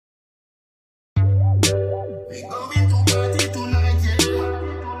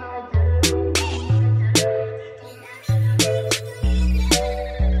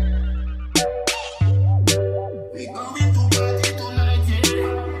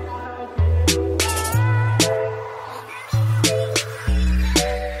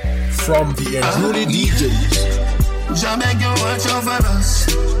From the Unruly DJs. Jah beg you watch over us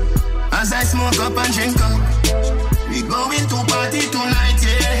as I smoke up and drink up. We going to party tonight,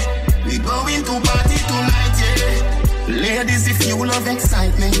 yeah. We going to party tonight, yeah. Ladies, if you love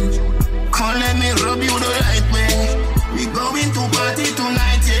excitement, come let me rub you the right way. We going to party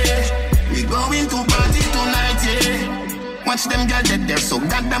tonight, yeah. We going to party tonight, yeah. Watch them girls that they're so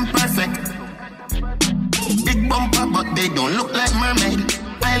goddamn perfect. Big bumper, but they don't look like mermaid.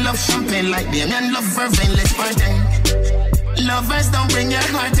 I love champagne like them and love vervain, let's party. Lovers don't bring your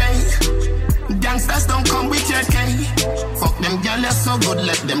heart, eh? Gangsters don't come with your K. Fuck them girls, they're so good,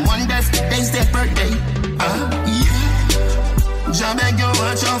 let them wonder if today's their birthday. Yeah. Jah beg you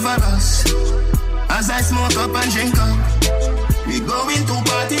watch over us as I smoke up and drink up. We going to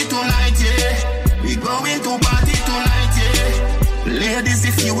party tonight, yeah. We going to party tonight, yeah. Ladies,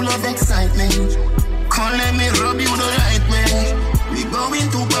 if you love excitement, come let me rub you the right way. We going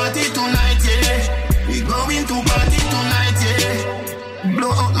to party tonight, yeah. We going to party tonight, yeah.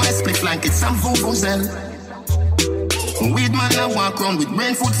 Blow out my split like it's some vuvuzela. Weed man, I walk around with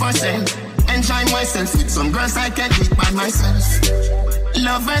brain food for sale. Enjoy myself with some girls I can't eat by myself.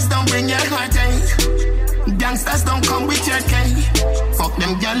 Lovers don't bring your heart, eh? Gangsters don't come with your K. Fuck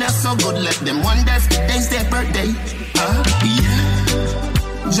them girls, they're so good, let them wonder if today's their birthday. Yeah.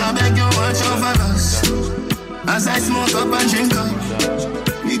 Jah beg you watch over us as I smoke up and drink up.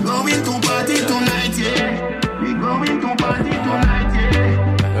 We going to party tonight, yeah. We going to party tonight,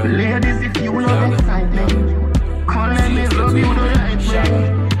 yeah. Ladies, if you love excitement, come let me rub you the right way.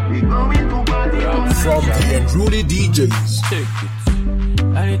 We going to party tonight. From the Unruly DJs. Take it.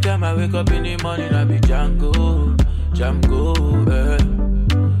 Anytime I wake up in the morning, I be Django,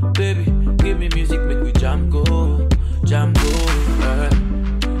 Baby, give me music, make me Django,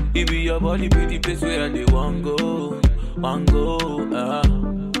 It be your body, be the place where they want go.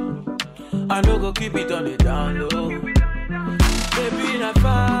 I no go keep it on the down low. Baby, na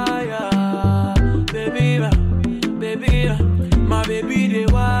fire. Baby, my baby, they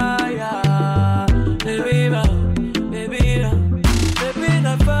wire. Baby,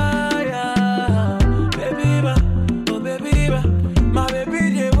 na fire. Baby, my baby,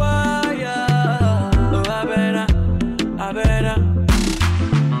 they wire. Oh, I better.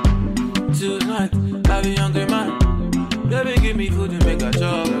 Tonight, I be hungry man. Baby, give me food and make a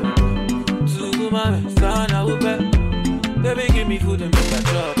chop. To son, I will bet. Baby, give me food and make a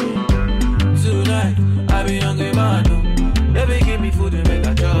chop. Tonight, I be hungry man. Baby, give me food and make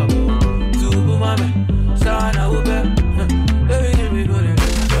a chop. To my son, I will bet. Baby, give me food and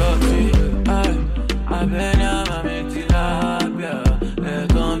make a chop. I bet now I make it up, yeah.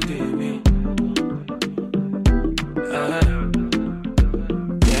 Come to me.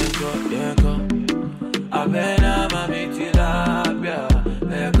 I bet now I make it up,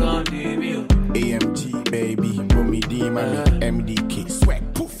 yeah. Come to me. AMG, baby, Bummy D, man, MDK,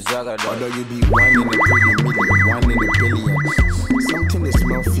 swag, poof. Although you be one in a pretty million, one in a billion. Something that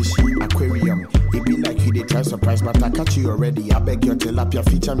smell fishy, aquarium. It be like you they try surprise, but I catch you already. I beg your tilapia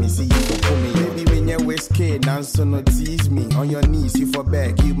feature me, see you for me. Baby, when you're whiskey, dance so no tease me. On your knees, you for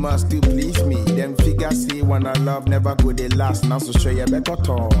back, you must still please me. Them figures say when I love never go they last. Now so show you back at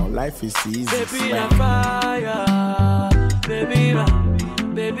all. Life is easy. Baby, na fire. Baby, my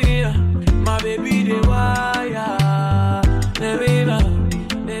baby, they wire. Baby, na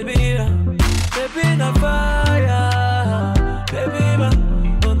fire. Baby,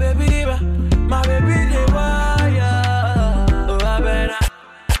 my baby, they wire. Oh, I better.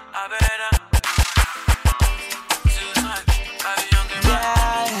 Tonight, I be young and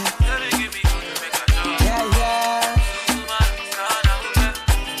right. Baby, give me food to make a job. Yeah.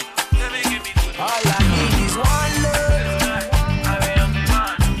 Baby, give me food. All I need is one love.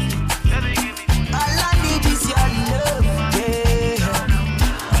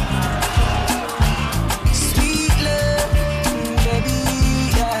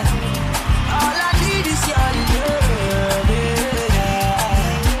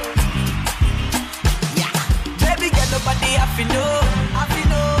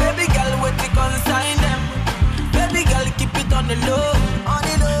 Baby girl, what we consign them. Baby girl, keep it on the low.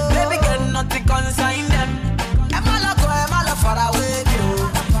 Baby girl, nothing consign them. Am I love far away, yo.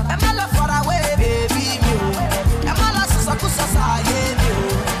 Am I love far away, baby, yo. Am I love so kusa yo.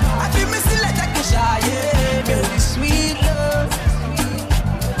 I feel me still like a kisha, yeah, baby, sweet love.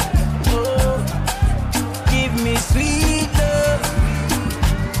 Oh, give me sweet love.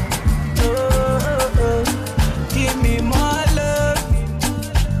 Oh, give me more love.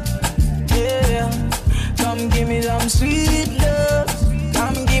 Come give me some sweet love.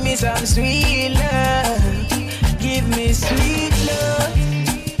 Come give me some sweet love. Give me sweet love.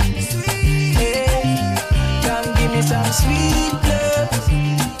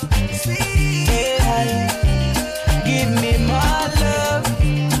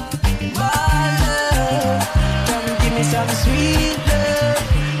 sweet love.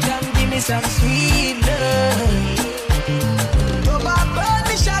 Come give me some sweet love. Oh, my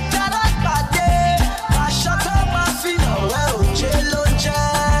body shot that body. I shot up my feet. Oh, well, jello,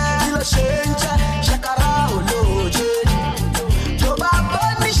 jello, change, shakara, oloje. Oh, my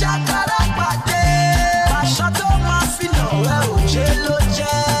body shot that body. I shot up my feet. Oh, well, jello,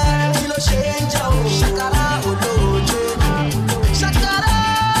 jello, change, shakara, oloje. Shakara,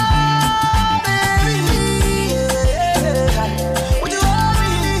 baby, yeah. Would you hold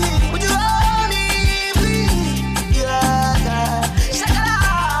me? Would you hold me, please? Yeah. Shakara,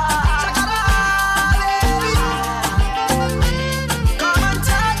 shakara, baby. Come and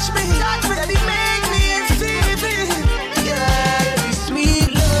touch me, baby, make me feel, yeah. Sweet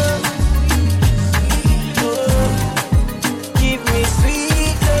love, oh, give me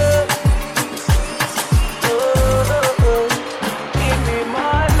sweet love, oh, give me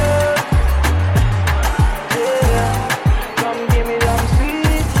my love, yeah. Come give me some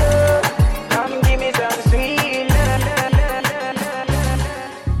sweet love, come give me some sweet love.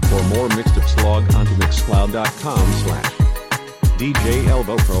 For more mixtapes, log on to mixcloud.com/DJ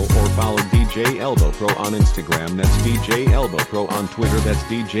Elbow Pro or follow DJ Elbow Pro on Instagram. That's DJ Elbow Pro on Twitter. That's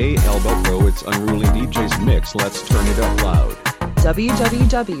DJ Elbow Pro. It's Unruly DJ's mix. Let's turn it up loud.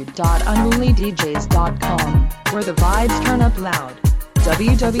 www.unrulydjs.com, where the vibes turn up loud.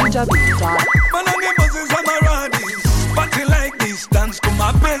 www. Banana Moses Amaradis, party like this, dance to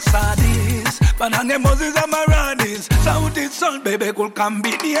my pesadis. Banana Moses Amaradis, Saudi soul baby cool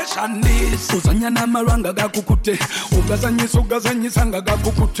combination this. Usanya na maranga gakukute, ugazanyisanga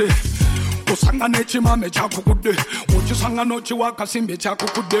gakukute. Usanga nechimame chakukude, uchisanga nochi wakasimbe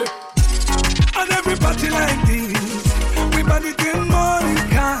chakukude. And every party like this, we party till morning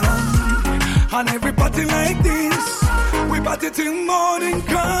come. And every party like this, we party till morning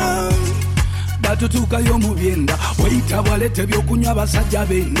come. Batutuka yo mubyenda, waita walete byokunywa basajja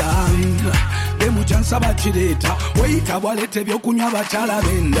benda. Demuchansa bachireta, waita walete byokunywa bakyala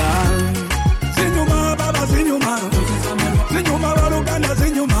benda. Zinyuma baba zinyuma, zinyuma baluganda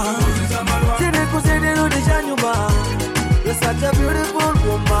zinyuma. Zirikuziriro dijanyuma, you're such a beautiful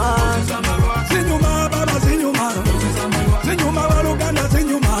woman. Zinyuma baba zinyuma, zinyuma baluganda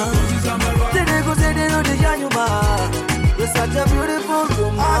zinyuma. Zirikuziriro dijanyuma, you're such a beautiful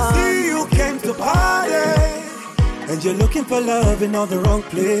woman. I see you came to party, and you're looking for love in all the wrong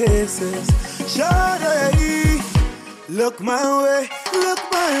places. Shawty, look my way, look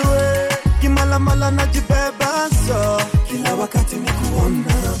my way. Kimala mala najibeba so, kila wakati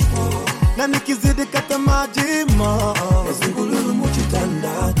nikuona po. Na nikizidi kata majima, nazungululu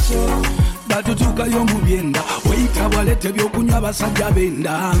muchitandacho. Batutuka yo mubyenda, waita walete byokunywa basajja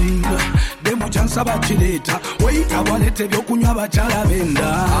benda. Demuchansa bachireta, waita walete byokunywa bakyala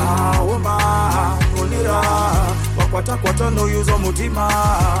benda. Oma, ulira, wakwata no yuzo mutima.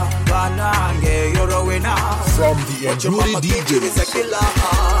 Banange, you're a winner. From the Unruly DJs.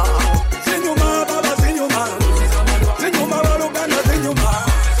 Zinyuma baba zinyuma, zinyuma baluganda zinyuma.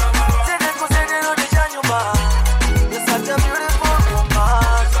 Zirikuziriro dijanyuma, you're such a beautiful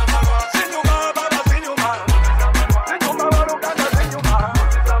woman. Zinyuma baba zinyuma, zinyuma baluganda zinyuma.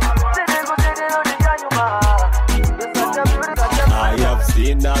 Zirikuziriro dijanyuma, you're such a beautiful woman. I have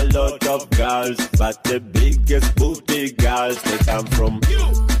seen a lot of girls, but the biggest booty girls, they come from you.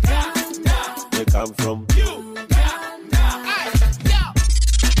 They come from you.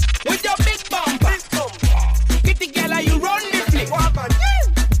 With your big bumper, kitty girl, you run the flick.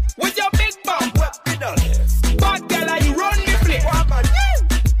 With your big bumper, bad girl, you run the flick.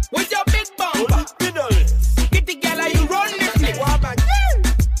 With your big bumper, kitty girl, you run the flick.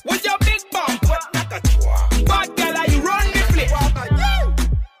 With your big bumper, bad girl, you run the flick.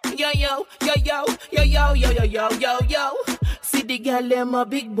 Yo yo yo yo yo yo yo yo yo yo yo. See the girl them a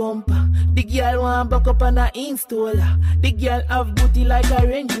big bumper. The girl want back up on her installer. The girl have booty like a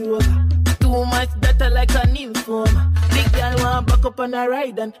Range Rover. Too much data like an informer. The girl want back up on her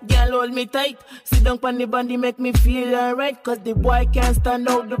ride and girl hold me tight. Sit down on the bandy make me feel alright. Cause the boy can't stand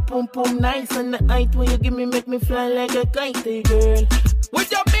out the pum pum nice. And the height when you give me make me fly like a kite, hey girl. With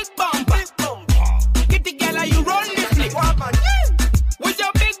your big bumper, kitty girl you run the flick. With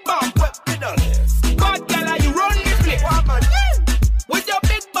your big bumper, bad girl you run the flick. With your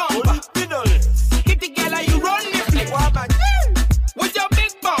big bumper, kitty girl you run the flick. With your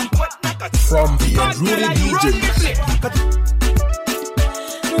big bumper, From the Unruly DJs.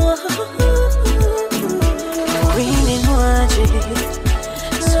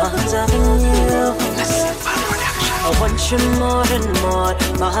 I want you more and more.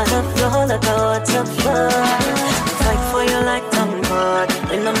 My heart flow like a waterfall. Fight for you like tongue cord.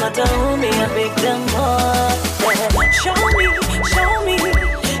 And no matter who me, I pick them up. Yeah. Show me,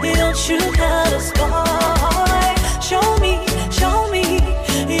 your true colors, boy. Show me,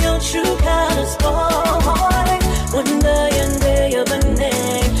 your true colors, boy. Wonder yande yabane,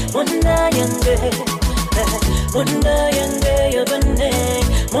 wonder yande, wonder yande yabane,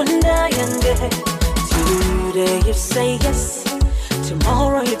 wonder yande. Today you say yes,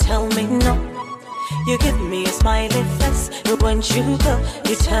 tomorrow you tell me no. You give me a smiley face, but when you go,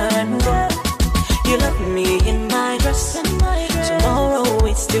 you turn and go. You love me in my dress, tomorrow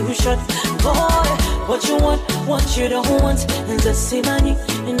it's too short. Boy, what you want, what you don't want, is a simani,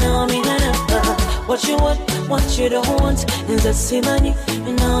 you know me never. What you want, what you don't want, is a simani,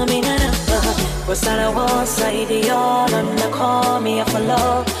 you know me never. What's that I was, I did all, and I call me up for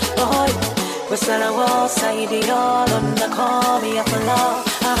love. Boy, what's that I was, I did all, and I call me up for love.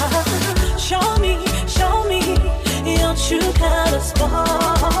 Show me, your true colors,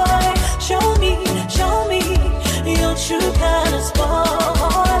 boy. Show me, your true colors,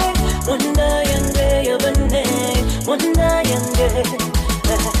 boy. Wonder yande yabane, wonder yande,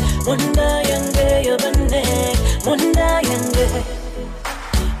 wonder yande yabane, wonder yande.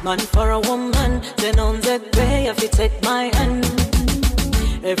 Man for a woman, then on the way if you take my hand.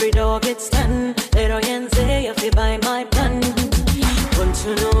 Every door gets done, let her hands say if you buy my plan. Want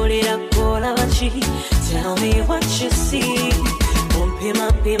to know that Polachi, tell me what you see.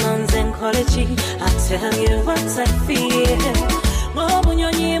 Pima and quality, I tell you what I feel.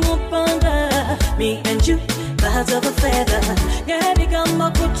 Me and you, birds of a feather. Yeah, become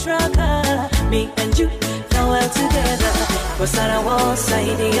a good tracker. Me and you, fell well together. What's that I was, I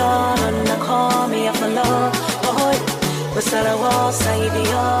did all, and I call me up for love. Boy, what's that I was, I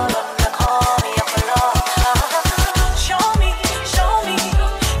did all, and I call me up for love. Show me,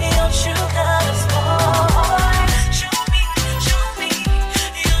 your true colors, boy. Show me,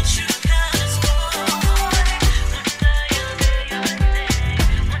 your true colors,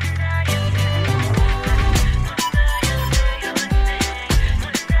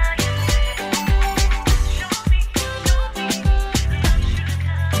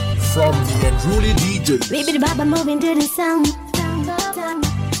 From the Unruly DJs. Baby, the Baba moving to the sound.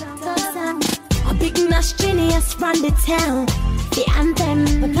 A big mass genius run the town. The anthem,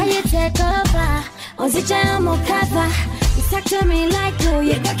 but you take over. On the jam or cover. You talk to me like you,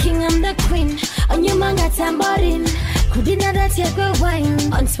 you're the king, I'm the queen. On your manga tambourine. Kudina that you go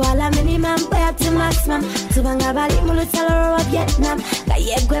wine. On swallow minimum, way up to maximum. To Bangabali, Mulutalo of Vietnam.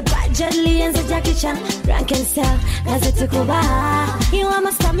 Gayegwe Bajali and the Jackie Chan. Rank and sell, as it took over. You are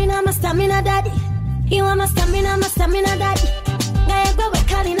my stamina, daddy. You are my stamina, daddy. Gayegwe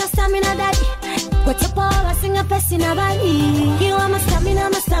Kalina, stamina, daddy. What's up, all I sing a pest in a valley. You are my stamina,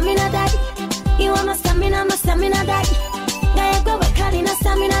 daddy. You are my stamina, daddy. Gayegwe Kalina,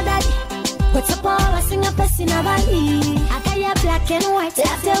 stamina, daddy. What's up, all I sing a pest in a valley. I got your black and white,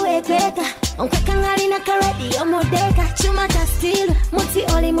 after way better. On Kakangarina Karedi, or Modeka, Chumata Steel, Muti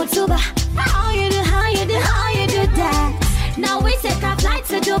Oli Mutuba. How you do that? Now we take a flight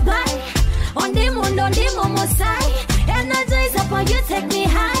to Dubai. On the moon, Momo side. Energize up on you, take me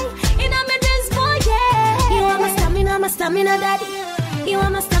high. In a midness boy, yeah. You are my stamina, daddy. You are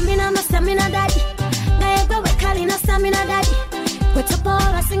my stamina, daddy. Now you go with Kalina, stamina, daddy. What's up, all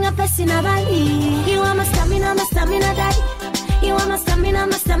I sing a pest in a valley. You are my stamina, daddy. You are my stamina,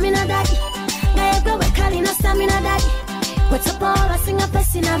 daddy. Now you go with Kalina, stamina, daddy. What's up, all I sing a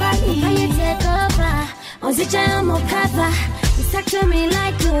pest in a valley. How you take over? On the jam or cover. You talk to me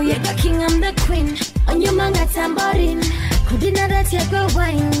like you, you're the king, I'm the queen. On your manga tambourine. Kudina that you go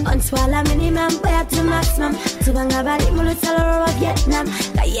wine. On swallow minimum, way up to maximum. To Bangabali, Mulutalo of Vietnam.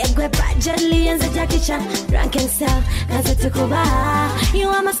 Gayegwe Bajali and the Jackie Chan. Rank and sell, as it took over. You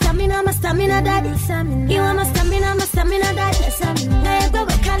are my stamina, daddy. You are my stamina, daddy.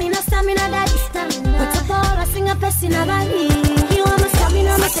 Gayegwe Kalina, stamina, daddy. What's up, all I sing a pest in a valley. You are my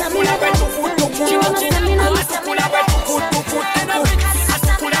stamina, daddy. You are my stamina,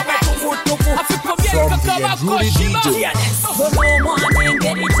 From the Unruly DJs.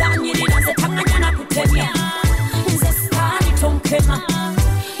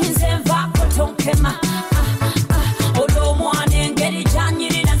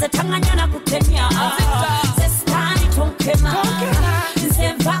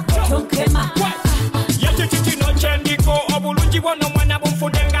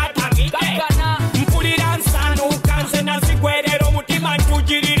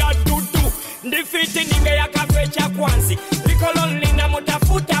 Ndifiti ninge yakavwecha kwanzi likololi na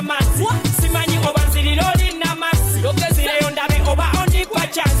mutafuta mazi simanyi oba nzililoli na masi zireyo ndabe oba ondi kwa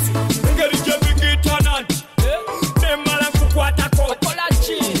chansi ngeri jebigitananti nemala kukwatako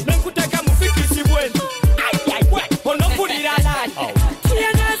nenkuteka mufikisi bwenu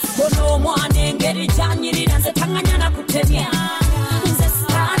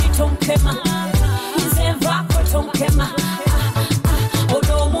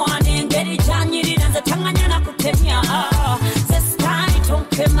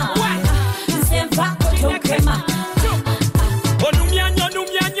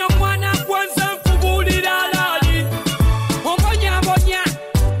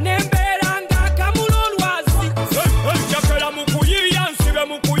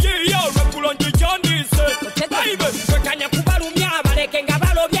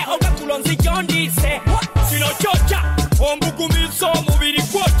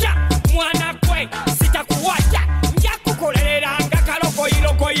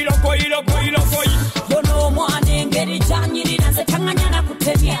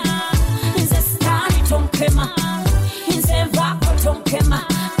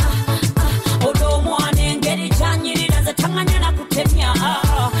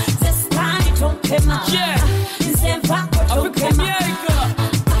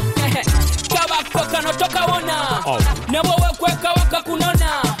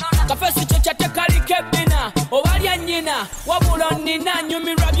nina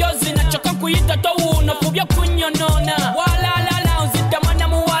nyumira byozi nachoka kuyita towuno kubyo kunyonona walalala nzita mwana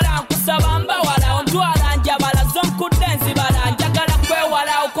muwala nkusaba mbawala ontwala njabala zonkudenzi bala njagala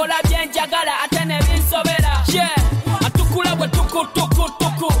kwewala ukola byenjagala ate nebinsobera atukula bwe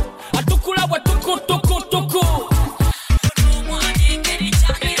tukutukutuku atukula bwe tukutukutuku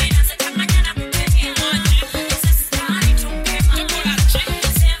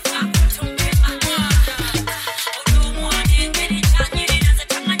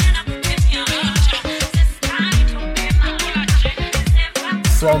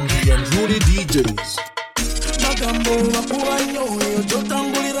From the Unruly DJs. Magambo wakuwanyo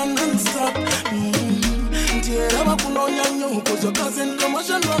yototambulira non-stop. Ndiera bakunonya nyo cause your cousin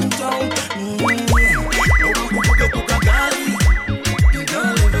commotion run town. Okukuke kukagari.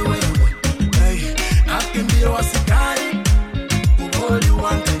 Girl everywhere. Hey, I can be your wasikari. All you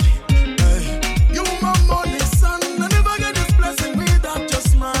wanted. Hey, you my money son. I never get this blessing without your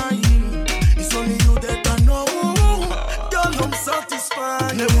smile. It's only you that I know. Girl, I'm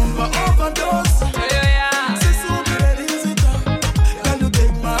satisfied. Never overdose.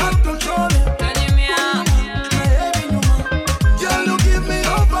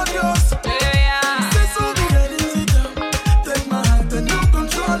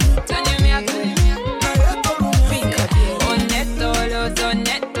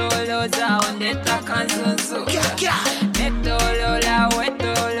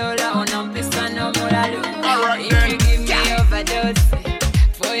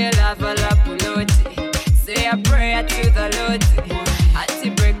 To the Lord, at the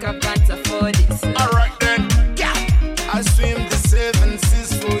break I can't afford it. Alright then, yeah. I swim the seven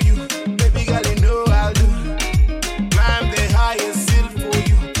seas for you, baby girl. You know I'll do. Climb the highest hill for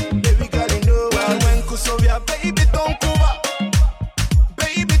you, baby girl. You know I'll do. When Kusovia, baby, don't cover,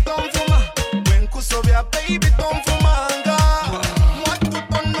 baby, don't fuma. When Kusovia, baby, don't fuma. What to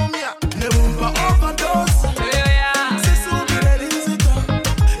turn on me? Never overdose.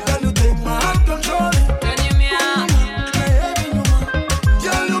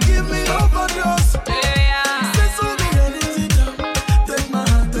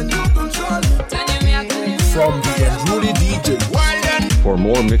 From the Unruly DJs. For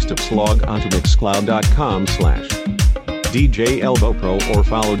more mixtapes log onto mixcloud.com/DJ Elbow Pro or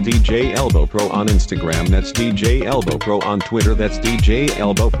follow DJ Elbow Pro on Instagram, that's DJ Elbow Pro on Twitter, that's DJ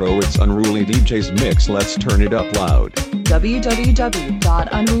Elbow Pro. It's Unruly DJs Mix, let's turn it up loud.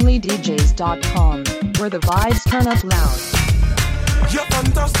 www.unrulydjs.com, where the vibes turn up loud. You're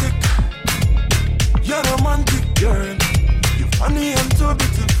fantastic, you're romantic, girl. You're funny and so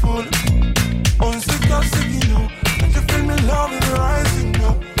beautiful. Unsick, you know. And you feel me love is rising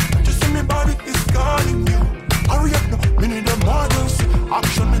now. And you see me body is calling you. Hurry up now, me need a models.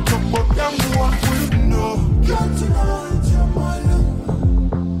 Action me talk about them who are with no. Got to know you're my love.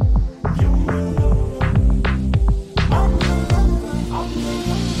 You're my love. I'm your love. I'm your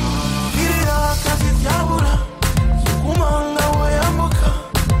love. Kiriya kasi yabula. Sukumanga wayamuka.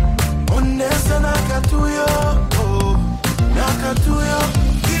 Onesa nakatuyo. Oh, nakatuyo.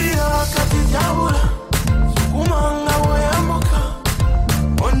 Kiriya kasi yabula. Sukumanga wayamuka.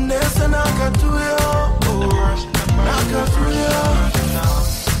 Onesa nakatuyo. Oh, nakatuyo.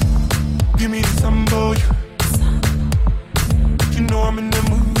 Give me some boy. You know I'm in the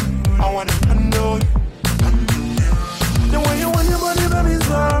mood. I wanna know you. The way you want your body, baby,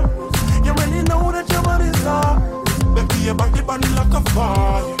 sir. You really know that your body's up. Baby, your body like a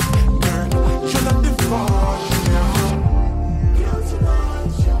fire. Girl, you like the fire.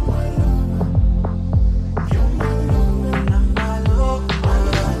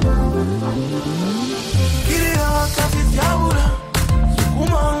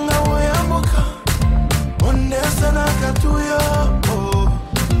 Nakatuyo, oh,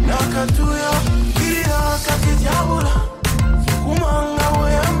 nakatuyo, kiriya kakijabula, sukumanga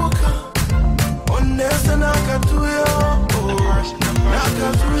weyamuka, onesa nakatuyo, oh,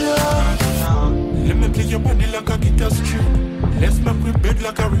 nakatuyo. Let me play your body like a guitar string. Let's make we bed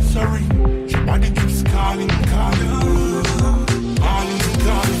like a rosary. Your body keeps calling, calling, calling,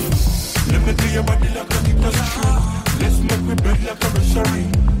 calling. Let me play your body like a guitar string. Let's make we bed like a rosary.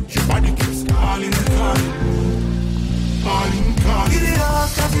 Your body keeps calling, calling. Calling, calling. Kiriya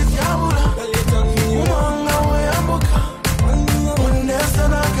kakijabula, sukumanga weyamuka, onesa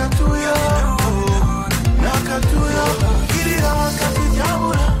nakatuyo, oh, nakatuyo. Kiriya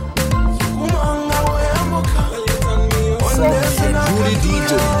kakijabula, sukumanga weyamuka, onesa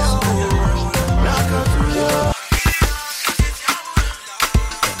nakatuyo, nakatuyo.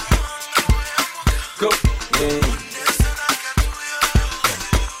 Go, yeah.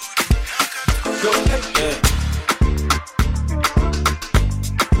 Go, yeah.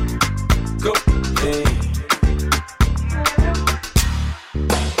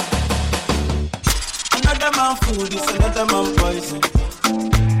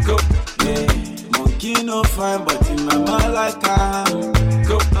 fine, but in my mind like I'm.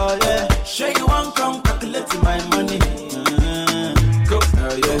 Go, oh yeah. Sure you want come calculate my money. Go,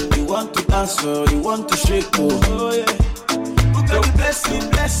 oh yeah. You want to dance, so you want to shake, oh yeah. Who got the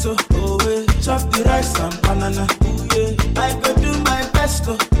bless, oh yeah. Chop the rice and banana, oh yeah. I go do my best,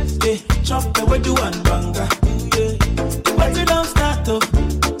 oh yeah. Chop the way do and banga, oh yeah. The party don't start, oh.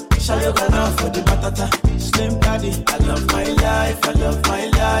 Shayo gana for the batata, slim daddy. I love my life, I love my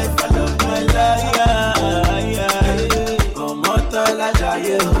life, I love my life, yeah, yeah. Come on, la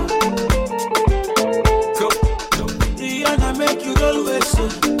jaye. Go, Rihanna make you always so.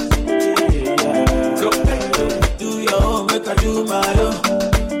 Yeah. Go, do your own, make I do my own.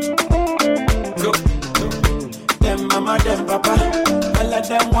 Go, them mama, them papa, all of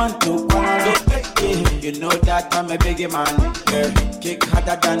them want to quarrel. You know that I'm a biggie man, yeah. Kick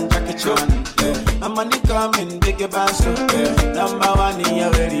harder than Jackie Chan, yeah. My money coming, biggie band, so yeah. Number one in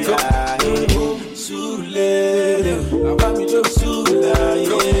your area, yeah. Sule, I want me to Sula,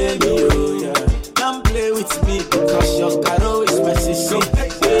 yeah, yeah. Don't play with me because your caro is my sister.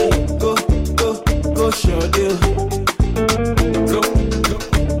 Yeah. Go, show deal. Go,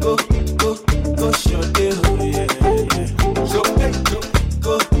 show deal, yeah, yeah. Go,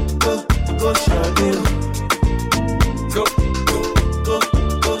 show deal.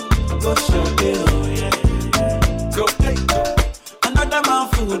 Go, show deal, yeah, yeah. Go, another man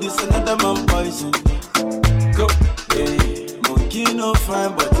food is another man poison. Go, yeah. Monkey no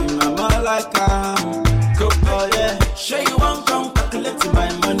fine, but in my mind like I'm. Go, oh yeah. Sure you want come calculate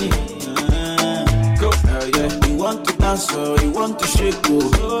my money. Go, oh yeah. You want to dance, so you want to shake,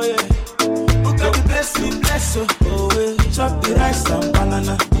 oh yeah. Who got the bless, oh yeah. Chop the rice and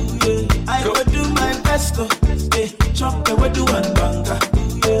banana, oh yeah. I go do my best, oh yeah. Chop the way do and banga, oh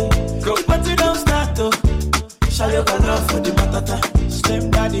yeah. Go, but you don't start, oh. Shayo gana for the batata, slim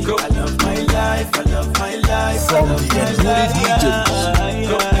daddy. Go, I love my life, I love my life, I love my life, yeah.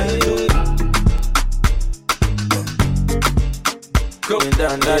 Going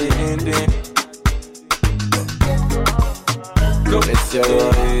down that ending. Go, let's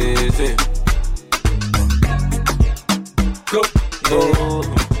easy. Go, go.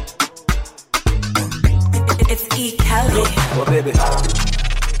 It's E. Kelly. Oh baby,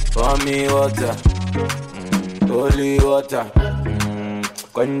 pour me water, holy water,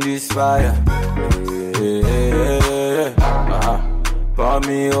 quench this fire. Pour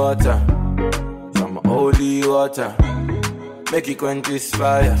me water, some holy water, make it quench this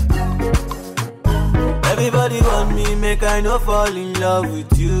fire. Everybody want me, make I no fall in love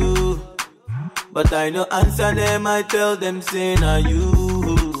with you. But I no answer them, I tell them, say na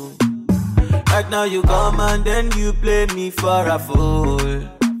you. Right now you come and then you play me for a fool.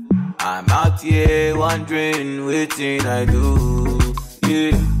 I'm out here wondering, waiting I do.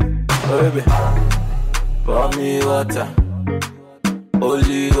 Yeah, baby, pour me water,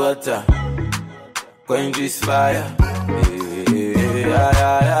 holy water, quench this fire.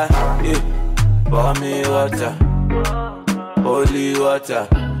 Yeah. Pour me water, holy water,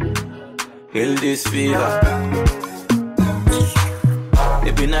 kill this fever.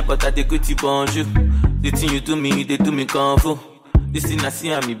 Every night but I take good tip on you. The thing you do me, they do me kung fu. This thing I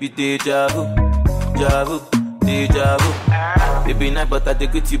see on me be deja vu. Every night but I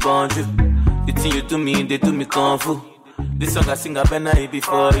take good tip on you. The thing you do me, they do me kung fu. This song I sing I better be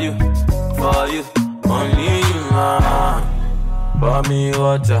for you, only you. Pour me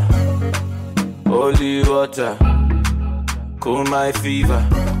water, holy water, cool my fever.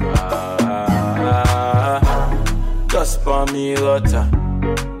 Just pour me water,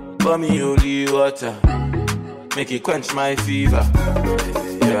 pour me holy water, make it quench my fever.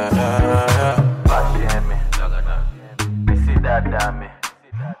 Yeah. Me see that dame,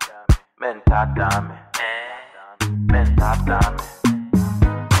 menta dame, me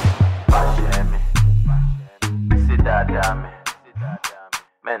see that dame,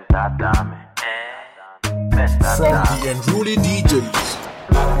 menta dame. From the Unruly DJs.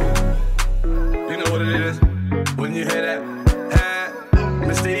 You know what it is when you hear that?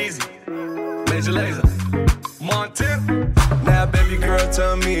 Mr. Easy, Major Lazer, Montana. Now, baby girl,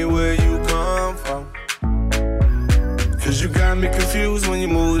 tell me where you come from. Cause you got me confused when you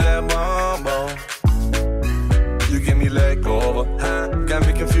move that bomb. You give me leg over, huh? Got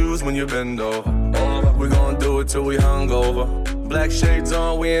me confused when you bend over. We gon' do it till we hungover. Black shades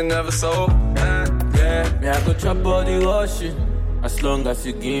on, we ain't never sold. Yeah, me I go chop all the washing, as long as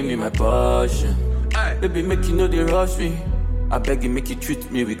you give me my passion. Baby, make you know they rush me. I beg you, make you treat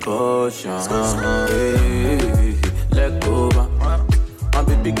me with caution. Hey, leg over, my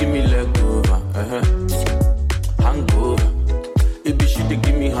baby, give me leg over. Hangover, baby, she dey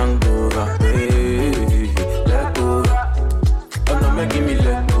give me hangover. Hey,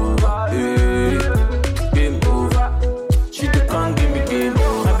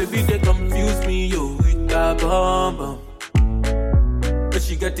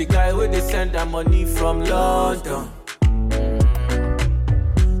 she get the guy where they send her money from London.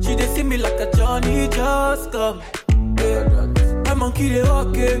 She they see me like a Johnny just come. My monkey they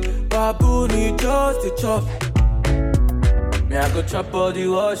walking, baboon he just the chop. Me I go chop all the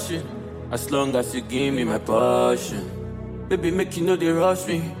washing, as long as you give me my passion. Baby make you know they rush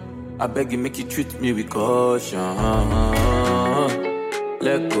me, I beg you make you treat me with caution.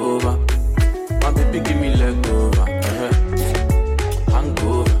 Leg over, my baby give me leg over.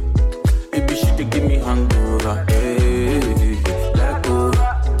 Hangover, baby she dey give me hangover. Hey, leg over,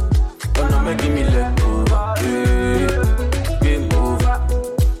 oh no make give me leg over. Hey, game over,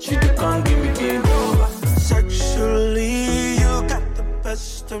 she dey come give me game over. Sexually, you got the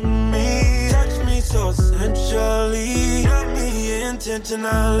best of me. Touch me so sensually, got me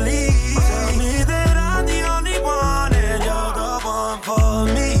intentionally. Tell me that I'm the only one and you're the one for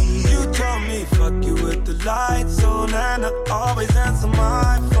me. You told me fuck you with the lights on and I always answer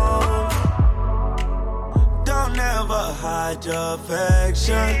my phone. Don't ever hide your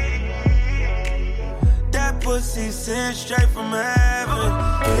affection. That pussy sent straight from heaven.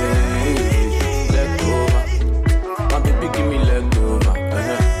 Hey, leg over, my baby give me leg over.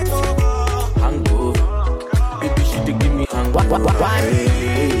 Hangover, baby she dey give me hangover.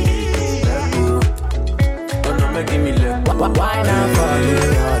 Hey, leg over, oh no make give me leg over. Why not for me,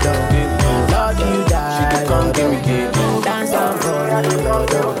 Lord, you die. She dey come give me game over. Dance on for me, Lord.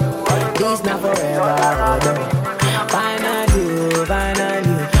 This not forever, Lord.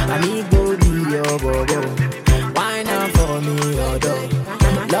 Finally, amigo be your bobo. Why not for me, Lord?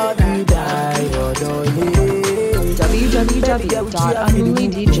 Lord, you die, Lord.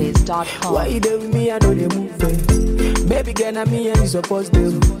 www.unrulydjs.com. Why you do with me? I know they move. Baby girl, I'm me and you supposed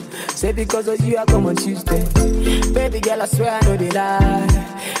to. Say because of you, I come on Tuesday. Baby girl, I swear I know they lie.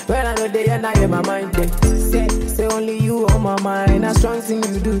 When I know they and I in my mind. Say only you on my mind. A strong thing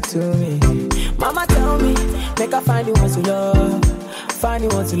you do to me. Mama tell me, make I find you want to love. Find you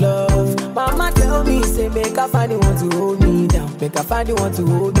want to love. Mama tell me, say make I find you want to hold me down. Make I find you want to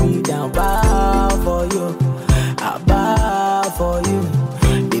hold me down. Bow for you, I bow for you.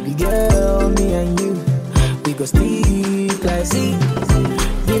 Baby girl, me and you, we go sleep like sea.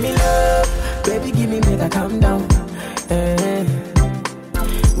 Give me love, baby, give me make I calm down.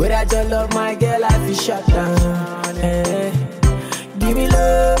 Without your love, my girl, I feel shut down. Give me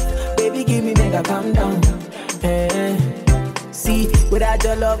love, baby, give me make I calm down. See, without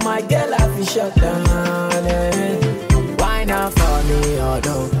your love, my girl, I feel shut down. Why not for me,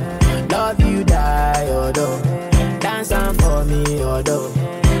 although love you die, although dance on for me, although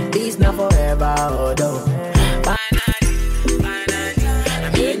this not forever, although.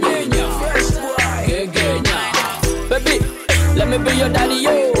 Baby, let me be your daddy,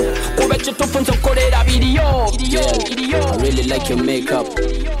 yo. Go back to phone to call it a video. I really like your makeup.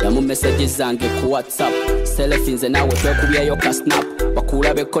 Yamu messages zange ku WhatsApp. Selfies and I will talk with your snap.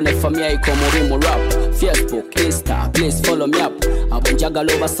 Bakura be connect for me, I come over rap. Facebook, Insta, please follow me up. Abunjaga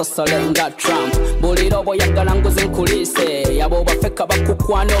loba sasa lenga Trump. Boliro boya galango zinkulise. Yabo bafeka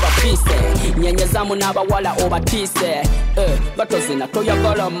bakukwano bapise. Nyenye zamu n'abawala obatise. Batozina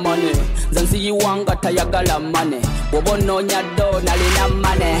toyagala money. Zanzi yiwanga tayagala money. Wobononya do nalina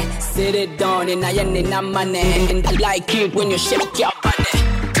money. Sit it down and I ain't na money. And I like it when you shake your body.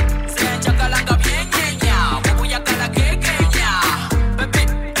 Senjagalanga byenyenya. Wobuyagala kekenya. Baby,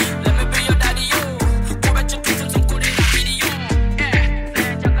 let me be your daddy yo. Kuba chukizo nzukulira video.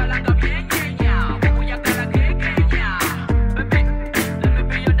 Senjagalanga byenyenya. Wobuyagala kekenya. Baby, let me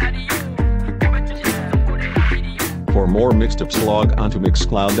be your daddy yo. Kuba chukizo nzukulira video. For more mixtapes log onto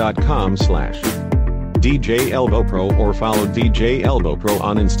mixcloud.com/DJ Elbow Pro or follow DJ Elbow Pro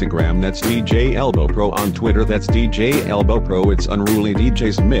on Instagram, that's DJ Elbow Pro on Twitter, that's DJ Elbow Pro. It's Unruly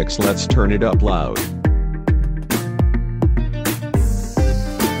DJ's mix, let's turn it up loud.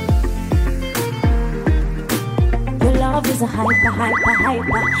 Your love is a hyper.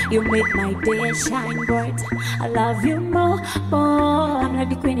 You make my day shine bright. I love you more. I'm like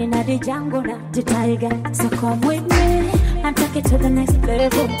the queen in the jungle, not the tiger. So come with me and take it to the next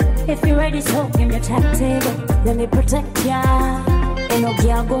level. If you're ready, so give me a tap table. Let me protect ya. Ain't no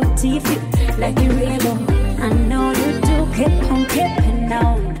girl go teeth you like the rainbow. I know you do keep on keeping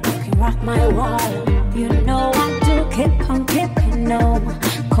on. You can rock my world. You know I do keep on keeping on.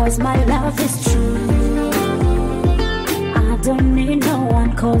 Cause my love is true. I don't need no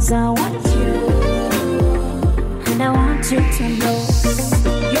one cause I want you. And I want you to know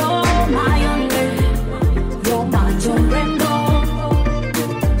you're my only. You're my joy rainbow.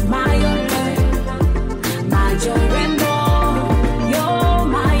 My only. My joy rainbow. You're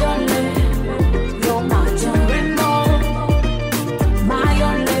my only. You're my joy rainbow. My only.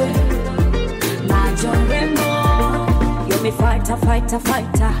 fighter, fighter,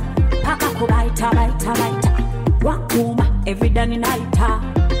 fighter. Pakaku biter, biter, biter. Wakuma, every day in nighter.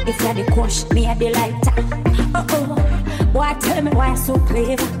 If you're the coach, me a the lighter. Boy, tell me why you're so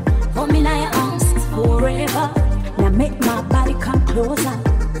clever. Hold me now your arms forever. Now make my body come closer.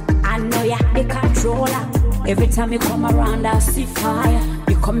 I know you're the controller. Every time you come around, I see fire.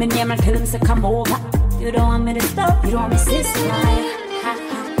 You come in here and tell them to come over. You don't want me to stop, you don't want me to cease fire.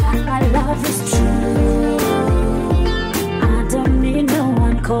 My love is true. I don't need no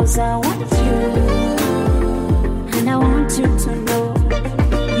one, cause I want you. And I want you to know.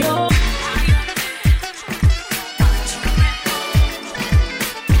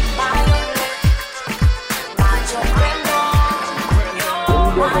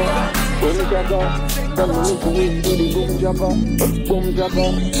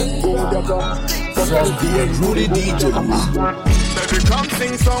 Baby, come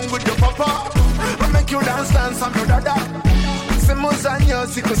sing song with your papa. I make you dance on your dada. Simuzanyo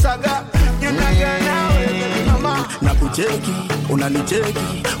sikusaga. You know you're now, baby mama. Nakucheki,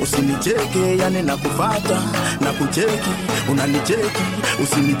 unanicheki, usinicheke, yani nakufata. Nakucheki, unanicheki,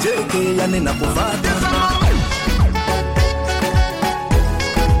 usinicheke, yani nakufata.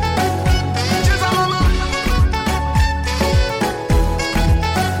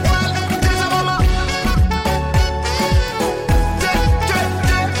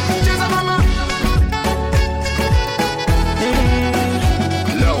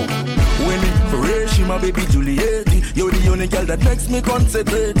 My baby Juliet, you're the only girl that makes me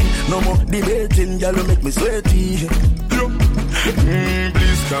concentrate. No more debating, girl, you make me sweaty.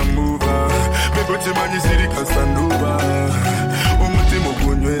 Please come over. Baby, put your man, you see the Casanova. Umutimo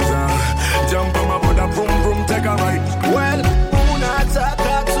kunweza. Jump on my brother, boom, boom, take a ride. Well,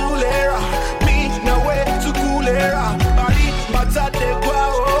 unataka tulera. Me, no way to coolera. Body, batate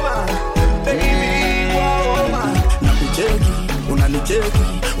guaoma. Baby, guaoma. Nakucheki,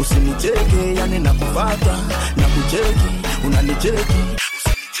 unanicheki. Usinicheke, yani nakufata. Nakucheki, unanicheki.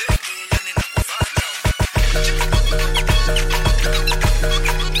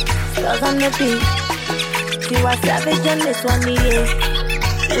 Stars on the beat. You are savage on this one, yeah.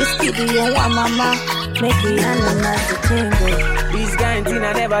 Whiskey, do you want mama? Make it ananas the tingle. This kind thing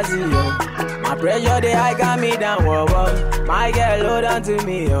I never see, yo. My pressure, the high got me down, whoa, whoa. My girl, hold on to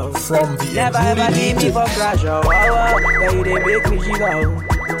me, yo. Never ever leave me for crash, oh, whoa, whoa. Yeah, you they make me shiver, oh.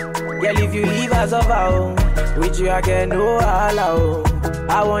 Girl, if you leave us over, oh, with you I can know all, oh.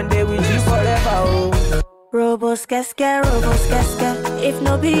 I want day with you forever, oh. Robos casca. If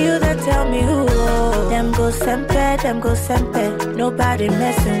no be you, then tell me who. Them go sempe. Nobody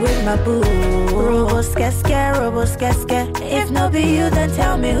messing with my boo. Robos casca. If no be you, then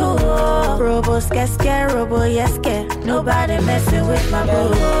tell me who. Robos casca. Nobody messing with my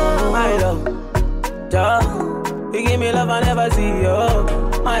boo. My love, duh. You give me love I never see, yo.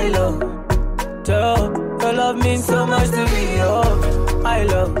 My love, duh. Your love means so much to me, yo. My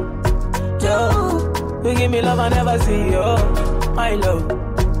love, duh. You give me love I never see, yo. My love,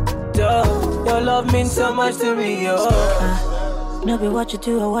 duh. Your love means so much to me, yo. No be what you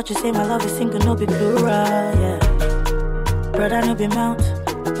do or what you say, my love is single, no be plural, yeah. Brother, no be mount,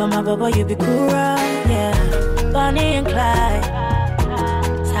 but my baba, you be cool, yeah. Bonnie and Clyde,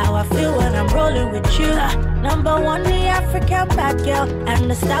 that's how I feel when I'm rolling with you. Number one, the African bad girl, and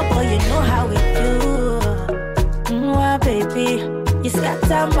the star boy, you know how we do. Mwah, baby, you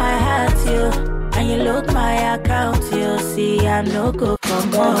scatter my heart, you. And you load my account, you see I no go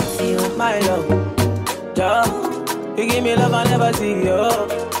come out, you. My love, duh. You give me love I never see, yo.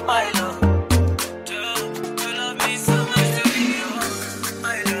 My love, duh. You love me so much to me, yo.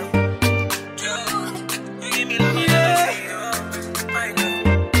 My love, duh. You give me love I never see, yo. My love,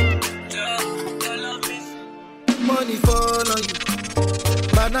 duh. You love me. Money fall on you,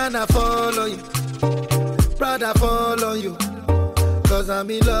 banana fall on you, Prada fall on you. Cause I'm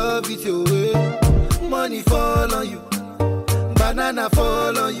in love with you, eh? Money fall on you, banana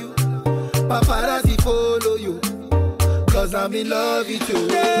fall on you, paparazzi follow you. Cause I'm in love with you.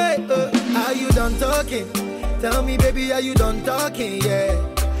 Hey, are you done talking? Tell me, baby, are you done talking? Yeah.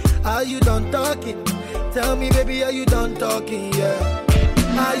 Are you done talking? Tell me, baby, are you done talking? Yeah.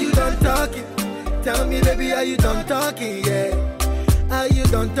 Are you done talking? Tell me, baby, are you done talking? Yeah. Are you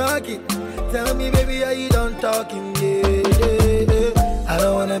done talking? Tell me, baby, are you done talking? Yeah. I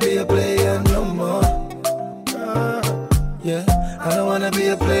don't wanna be a player no more. Yeah, I don't wanna be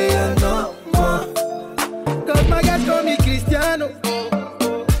a player no more. Cause my guys call me Cristiano,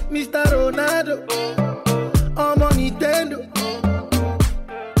 Mr. Ronaldo, I'm on Nintendo.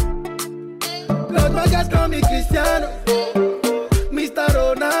 Cause my guys call me Cristiano, Mr.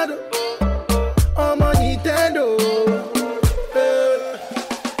 Ronaldo, I'm on Nintendo.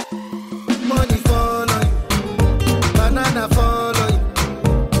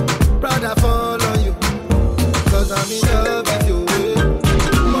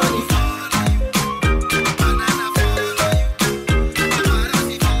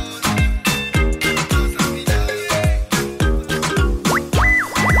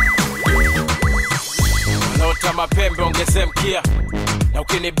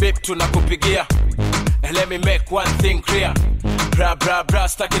 ukini beep tunakupigia. And let me make one thing clear. Bra bra bra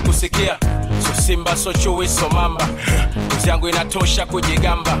staki kusikia. So simba so chui so mamba. Kazi yangu inatosha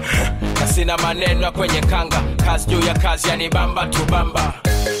kujigamba. Na sina maneno kwenye kanga. Kazi juu ya kazi yanibamba tubamba.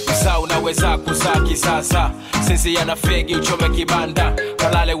 Msa unaweza kuzaa kisasa. Sisi yana fegi uchome kibanda.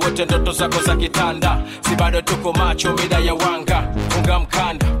 Kalale wote ndoto zako za kitanda. Si bado tuko macho mida ya wanga. Funga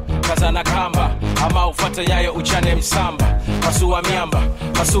mkanda, kaza na kamba. Ama ufuate nyayo uchane msamba. Pasua miamba,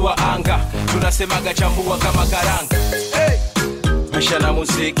 pasua anga. Tunasemaga chambua kama karanga. Hey! Maisha na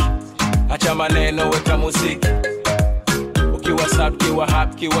muziki, acha maneno weka muziki. Ukiwa sub, kiwa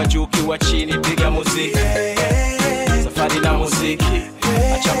hap, kiwa juu, kiwa chini, piga muziki. Safari na muziki,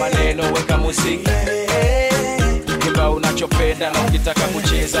 acha maneno weka muziki. Kimba unachopenda na ukitaka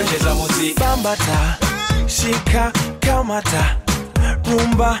kucheza, cheza muziki. Bambata, shika, kamata,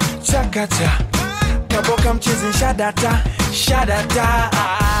 rumba, chakata. Kaboka mchezi shadata, shadata.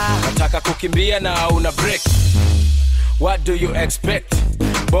 Nataka kukimbia na una break. What do you expect?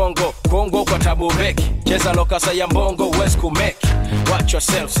 Bongo, Kongo kwa tabu beki. Cheza lokasa ya mbongo, uwezi kumeki. Watch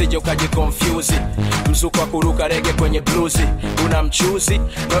yourself, sije ukajikonfuse. Mzuko wa kuruka rege kwenye bluesi. Una mchuzi,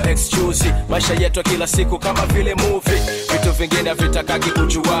 no excuse. Maisha yetu kila siku kama vile movie. Vitu vingine vitakaki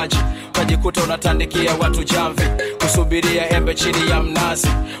ujuaji. Utajikuta unatandikia watu jamvi. Kusubiria embe chini ya mnazi.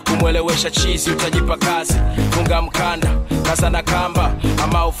 Kumwelewesha chizi utajipa kazi. Funga mkanda, kaza na kamba.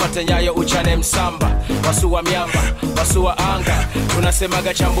 Ama ufate nyayo uchane msamba. Wasua miamba, wasua anga.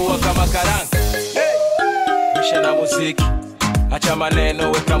 Tunasemaga chambua kama karanga. Hey! Maisha na muziki, acha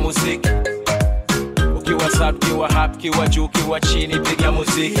maneno weka muziki. Ukiwa sub, kiwa hap, kiwa juu, kiwa chini, piga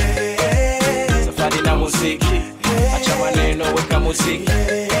muziki. Safari na muziki, acha maneno weka muziki.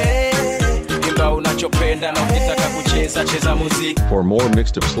 Kimba unachopenda na ukitaka kucheza, cheza muziki. For more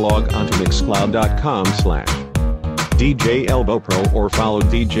mixed ups log onto mixcloud.com/DJ Elbow Pro or follow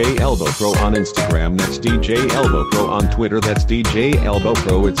DJ Elbow Pro on Instagram. That's DJ Elbow Pro on Twitter. That's DJ Elbow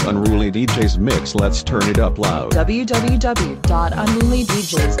Pro. It's Unruly DJ's mix. Let's turn it up loud.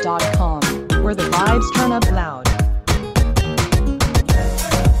 www.unrulydjs.com, where the vibes turn up loud.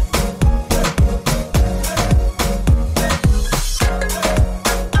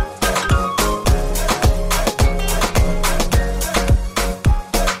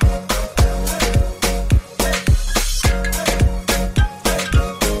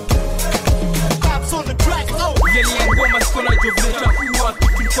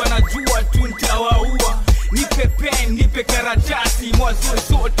 Nipe karatasi mwazo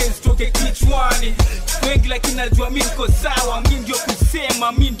zote zitoke kichwani. Wengi lakini najua mimi niko sawa. Mimi ndio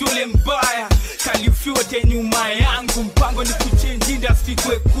kusema, mimi ndio le mbaya. Kalifyote nyuma yangu. Mpango ni kuchange industry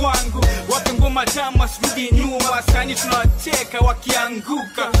kwe kwangu. Wape ngoma tamu asirudi nyuma. Sani tunawacheka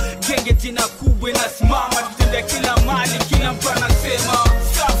wakianguka. Genge jina kubwa inasimama. Tutembea kila mali, kila mtu anasema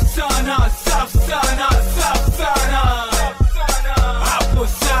safi sana, safi sana, safi sana. Hapo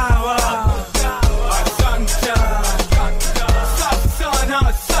sawa.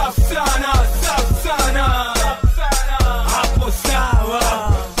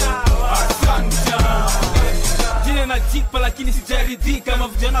 Lakini sijaridhika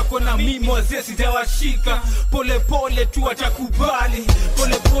mavijana kona mimi wazee sijawashika. Pole pole tu watakubali.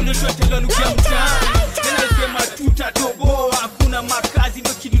 Pole pole tu watelalukia mtaani. Tena sema tutatoboa. Hakuna makazi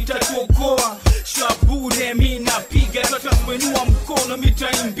ndio kitu tutatokoa. Shabure mimi napiga. Tutakuinua mkono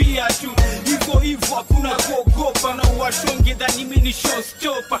mitaimbia tu. Hivyo hivyo hakuna kuogopa. Na uwashonge dhani mimi ni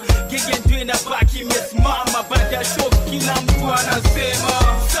showstopper. Genge ndio inabaki imesimama. Baada ya show kila mtu anasema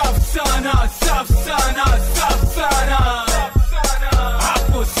safi sana, safi sana, safi sana.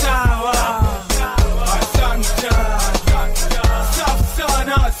 Hapo sawa. Asante. Safi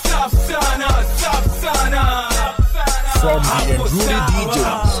sana, safi sana, safi sana. From the Unruly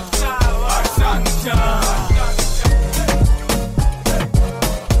DJs. Asante.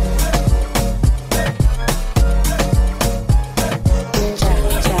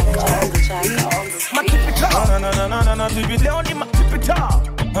 Na tipi leo ni matipita.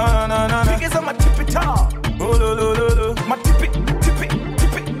 Na pigiza matipita. Olololo matipi tipi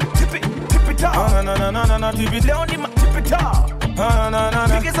tipi tipi tipita. Na tipi leo ni matipita. Na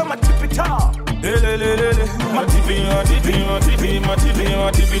pigiza matipita. Lelelele matipi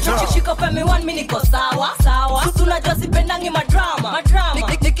matipita. Shika femi one mimi niko sawa sawa. Sisi tunajua sipendangi madrama.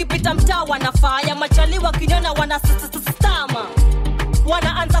 Nikipita mtaa wanafanya machaliwa kinyona wanasistama.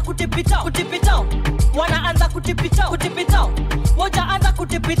 Wanaanza kutipita wanaanza kutipita moja anza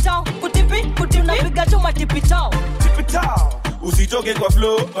kutipita unapiga tu matipita usitoke kwa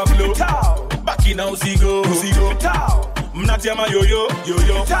flow baki na usigo mnatia mayoyo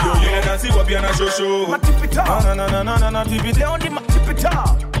yoyo dansi kwa piano shosho top. Na na na na na na, tip it down, my tip it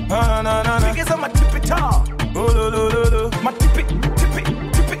top. Na na na na, fingers on my tip it top. Oh lo lo lo lo, my tip it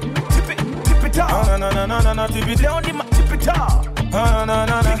top. Na na na na na na, tip it down, my tip it top. Na na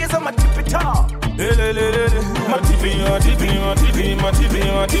na na, fingers on my tip it top. Le le le le, my tip it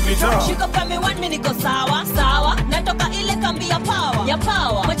top. Shika pa me 1 minute go sawa sawa, natoka ile kambi ya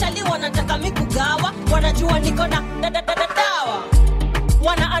power. Machali wanataka mikugawa, wanajua niko na dawa.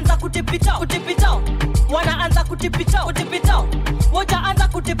 Wanaanza kutipita. Wanaanza kutipita. Wataanza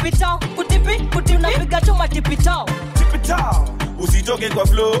kutipita. Kuti unapiga chuma tipita. Usitoke kwa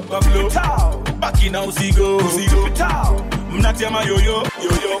flow. Baki na usigo. Mnatia mayoyo.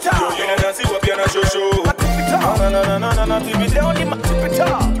 Yena dansi wapia na shosho. Na na na na na na, tipita on my tipita.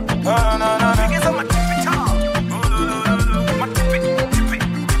 Na na na na, fingers on my tipita.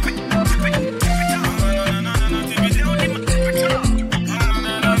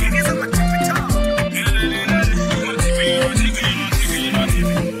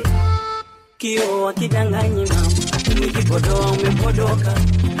 Kio wakidanganyi mama, nikipodoa umepodoka.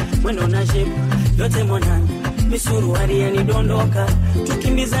 Mwendo na shepu, yote mwanani, misuruari yanidondoka.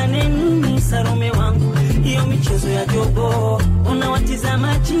 Tukimbizane nini Sarome wangu, hiyo michezo ya jogo.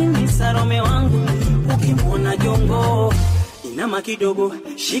 Unawatizama chini Sarome wangu, ukimwona jongo. Inama kidogo,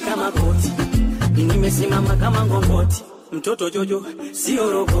 shika magoti, nimesimama kama ngongoti. Mtoto Jojo,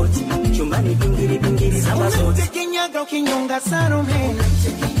 sio roboti, chumbani pingiri saba zote. Unamtekenyaga ukinyonga Sarome,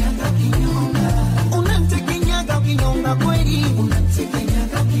 unamtekenyaga ukinyonga kweli,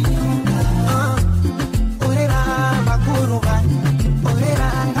 unamtekenyaga ukinyonga. Orera bakuruga,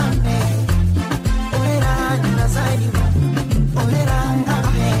 orera ngame, orera nazari, orera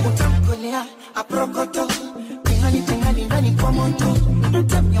ngame. Utamkolea aprokoto, tingali ndani kwa moto.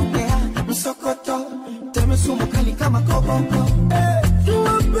 Mtamnyongea msokoto, temesumu kali kama koboko.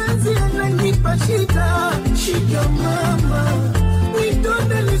 Mapenzi yananipa shida mama.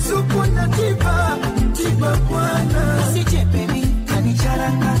 Nidonde lisuku na tiba bwana. Usije baby,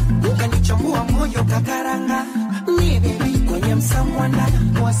 kanicharanga, kanichambua moyo kakaranga. Ni baby, kwenye msamwanda,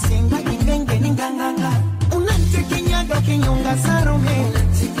 wasinga ingenge ninganganga. Unamtekenyaga kinyonga Sarome,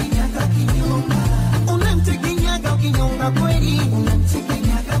 unamtekenyaga kinyonga. Unamtekenyaga kinyonga kweli,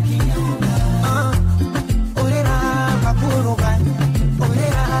 unamtekenyaga kinyonga. Orera bakuruga,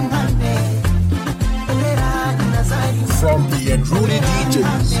 orera ngane, orera nazari. From the Unruly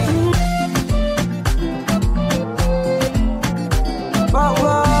DJs.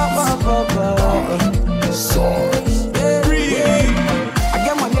 Sauce. I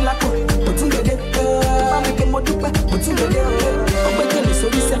get money like Mutungede. Mami ke modupe Mutungede. Obekele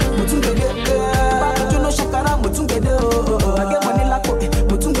solise Mutungede. Papa Jono Shakara Mutungede. I get money like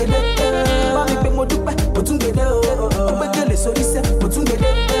Mutungede. Mami ke modupe Mutungede. Obekele solise Mutungede.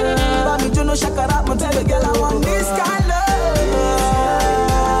 Mami Jono Shakara Mutungede. Girl, I want this kind love.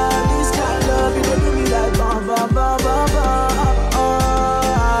 This kind love, you don't do me like ba.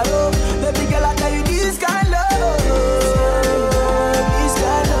 Baby girl, I tell you this kind love. This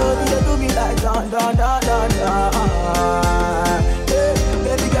kind love, you don't do me like da. Yeah,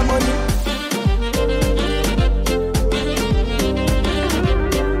 baby, get money.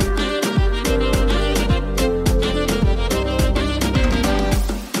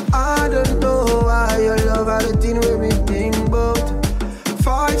 I don't know why your love had a thing with me think about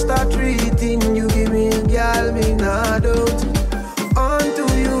 5-star treating you give me a girl me not out. Unto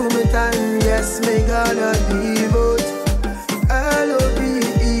you me time, yes me gonna devote.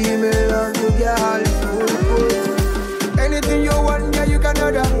 L-O-V-E me love you girl full put. Anything you want, yeah you can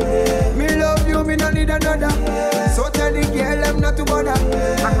order. Me love you, me no need another. So tell the girl I'm not to bother.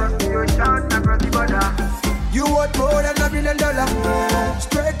 Across the ocean, across the border. You want more than $1 million.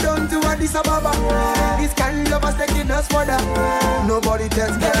 Straight down to Addis Ababa. This kind of love is taking us further. Nobody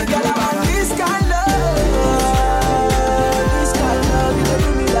tells me about this kind of love. This kind of love, you don't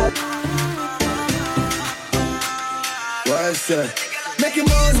do me like. What's that? Making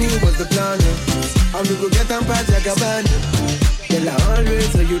money was the plan. And we go get on Patrick Abandon. Girl, I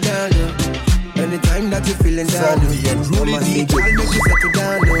always hold you down. Anytime that you feeling down, I'ma see girl make you settle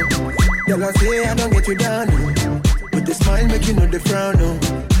down. Girl, I say I don't get you down. With the smile make you know the frown.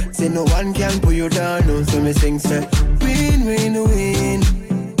 Say no one can pull you down. So me sing say win, win, win.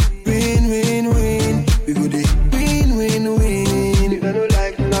 Win, win, win. We go the win, win, win. You don't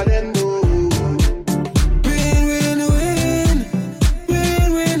like none of them no. Win, win, win.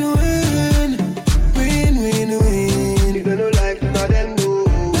 Win, win, win. Win, win, win. You don't like none of them no.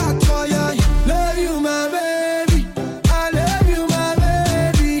 That's why I love you, my baby. I love you, my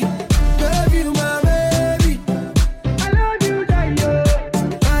baby. Love you, my baby. I love you, Dayo.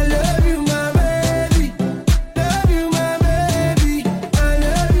 I love you, my baby.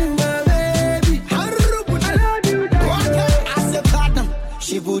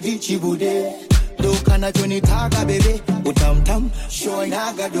 Mana tunitaka bebe utamtam show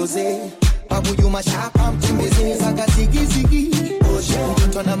inaga doze babu yuma shapa mtembeze saka zigi zigi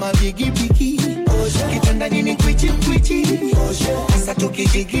mtoto na mabigi bigi kitanda nini kwichi kwichi sasa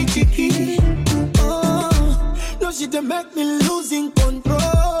tukijigi jigi no she dey make me losing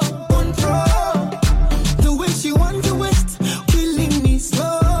control the way she want to waste killing me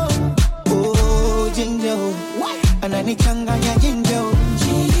slow ginger ananichanganya ginger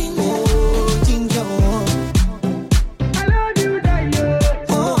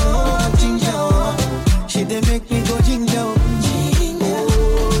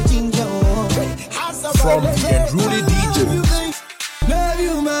From the Unruly DJs. Love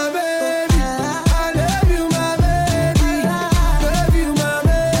you, my baby. I love you, my baby. Love you, my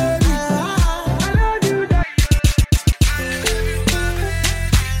baby. I love you,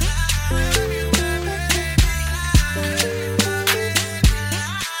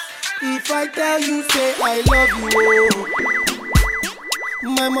 if I tell you, say I love you, oh.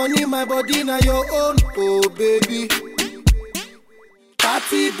 My money, my body, now your own, oh baby.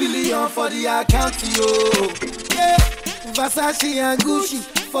 30 billion for the account, yo. Yeah, Versace and Gucci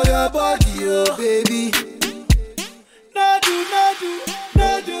for your body, oh baby. No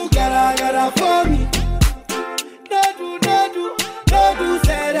do, gotta for me. No do,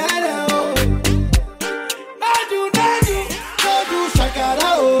 say that, oh. No do,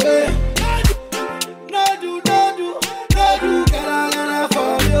 shakara, oh, eh. No do, gotta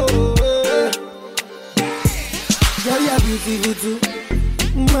for me, oh, eh. Girl, you're beautiful too.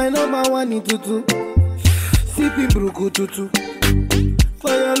 My number one in tutu, sipping bruku tutu. For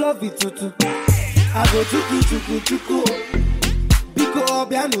your love it tutu, I go chuku, biko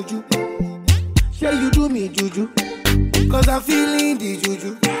obianuju. Say you do me juju, cause I'm feeling the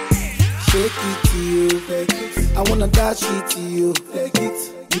juju. Shake it to you, take it. I wanna dash it to you, take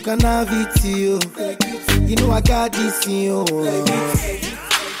it. You can have it to you, take it. You know I got this in you, take it.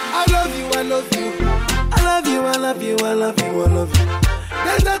 I love you, I love you. I love you, I love you, I love you, I love you.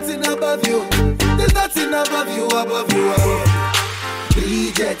 There's nothing above you. There's nothing above you, above you, above you.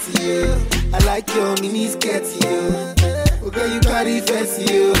 Bridget, yeah. I like your mini skirt, yeah. Okay, you carry face,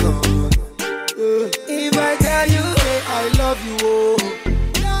 yeah. If I tell you, hey, I love you, oh.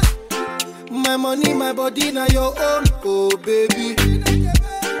 My money, my body, now your own, oh baby.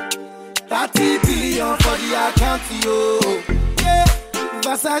 30 billion for the account, yo. Yeah,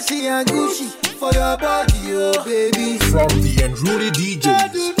 Versace and Gucci for your body, oh baby. From the Unruly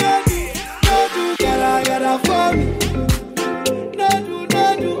DJs. No do, gotta for me.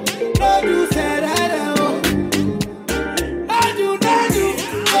 No do, say that, oh. No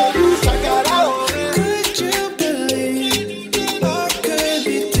do, shakara, oh. Could you believe I could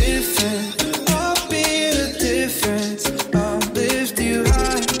be different? I'll be the difference. I'll lift you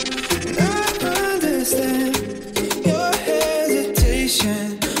high. I understand your hesitation.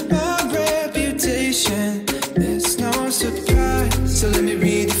 It's no surprise, so let me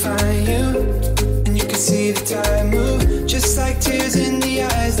redefine you. And you can see the time move, just like tears in the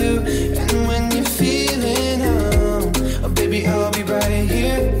eyes do. And when you're feeling home, oh baby, I'll be right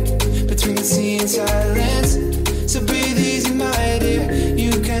here, between the sea and silence. So breathe easy, my dear,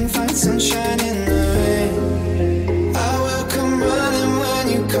 you can find sunshine in the rain. I will come running when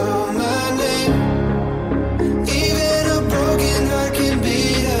you call my name. Even a broken heart can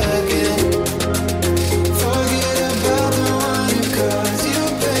beat again.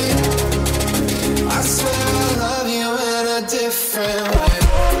 Different way.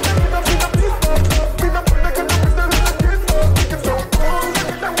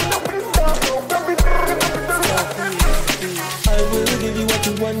 I will give you what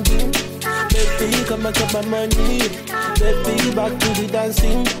you want, baby. Come and chop my money, baby. Back to the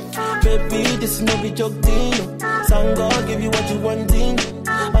dancing, baby. This is no be joking. Sango, give you what you want.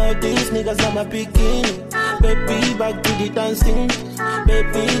 All these niggas are my picking, baby. Back to the dancing,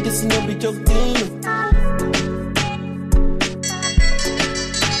 baby. This is no be joking.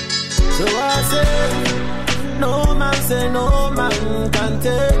 So I say, no man can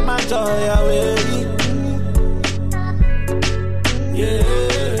take my joy away. Yeah,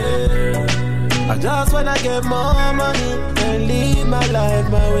 I just wanna get more money and live my life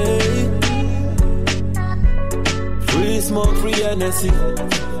my way. Free smoke, free energy,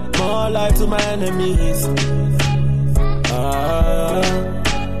 more life to my enemies.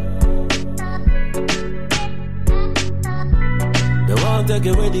 They won't take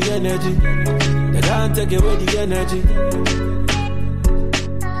away the energy. They can't take away the energy.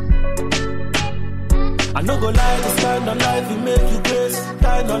 I no go lie, this kind of life will make you grace.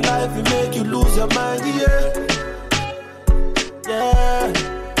 Kind of life will make you lose your mind, yeah. Yeah.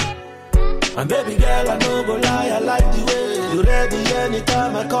 And baby girl, I no go lie, I like the way you ready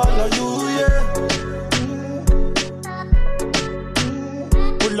anytime I call on you, yeah.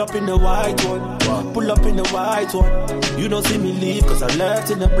 Pull up in the white one, pull up in the white one. You don't see me leave cause I left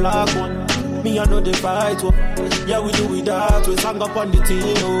in the black one. Me, I know the fight one. Yeah, we do it that way. Hang up on the team,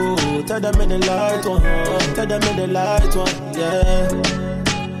 oh. Tell them in the light one, tell them in the light one, yeah.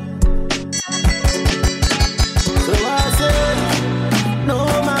 So I say, no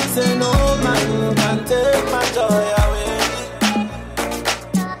man say no man can take my joy away.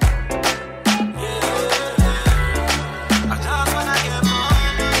 Yeah. I just wanna get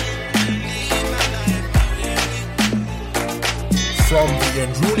money. From the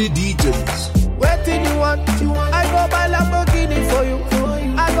Unruly DJs. Waiting you want, I go buy Lamborghini for you.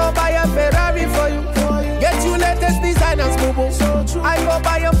 I go buy a Ferrari for you. Get you latest designers, boo. I go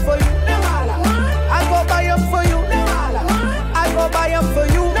buy them for you. I go buy them for you. I go buy them for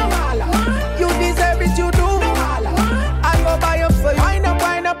you. You deserve it, you do. I go buy them for you. Wine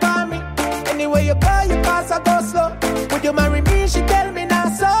up on me. Anyway you go, you pass, I go slow. Would you marry me? She tell me now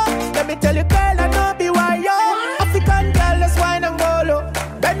so. Let me tell you, girl, I know be why yo. African girl, let's wine and go low.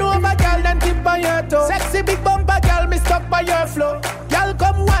 Bend over, girl, then tip on your toe. Sexy big bumper, girl, me stuck by your flow. Girl,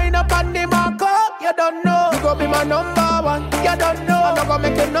 come wine up on the marco. You don't know. You go be my number one. You don't know. I'm not gonna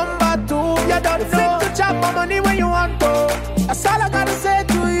make it number two. You don't know. Fit to chop my money when you want to. That's all I gotta say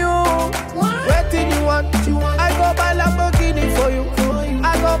to you. Waiting you want. I go buy Lamborghini for you.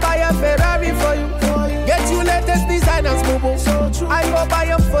 I go buy a Ferrari for you. Get you latest designers, boo boo. I go buy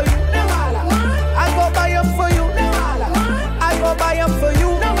them for you. I go buy them for you. I go buy them for you.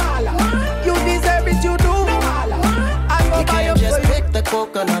 You deserve it, you do. I go buy them for you. You can't just pick the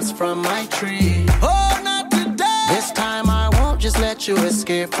coconuts from my tree. Oh, not today. This time I won't just let you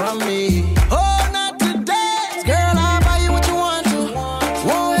escape from me. Oh, not today. Girl, I'll buy you what you want to.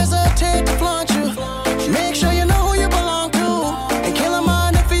 Won't hesitate to flaunt you. Make sure you know who you belong to. And kill a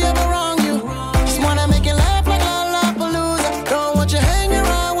man if he ever wrong you. Just wanna make you laugh like Lollapalooza. Don't want you hanging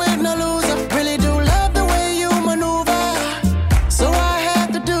around with no loser. Really do love the way you maneuver. So I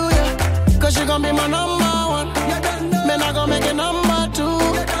had to do ya, cause you're gonna be my number one. Man, I gonna make it number two.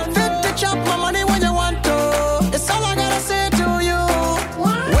 Fit to chop my money when you want to. It's all I gotta say to you.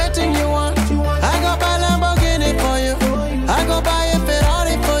 Waiting you want. I go buy Lamborghini for you. I go buy a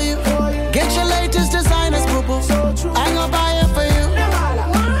Ferrari for you. Get your latest designers, boo boo. I go buy it for you.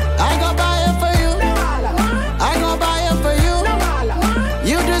 I go buy it for you. I go buy it for you.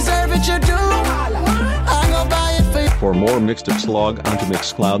 You deserve it, you do. I go buy it for you. For more mixtapes, log on to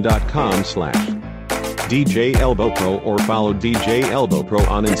mixcloud.com/DJ Elbow Pro or follow DJ Elbow Pro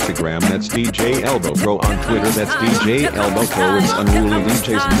on Instagram. That's DJ Elbow Pro on Twitter. That's DJ Elbow Pro. It's Unruly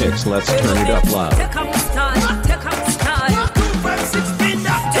DJ's Mix. Let's turn it up loud.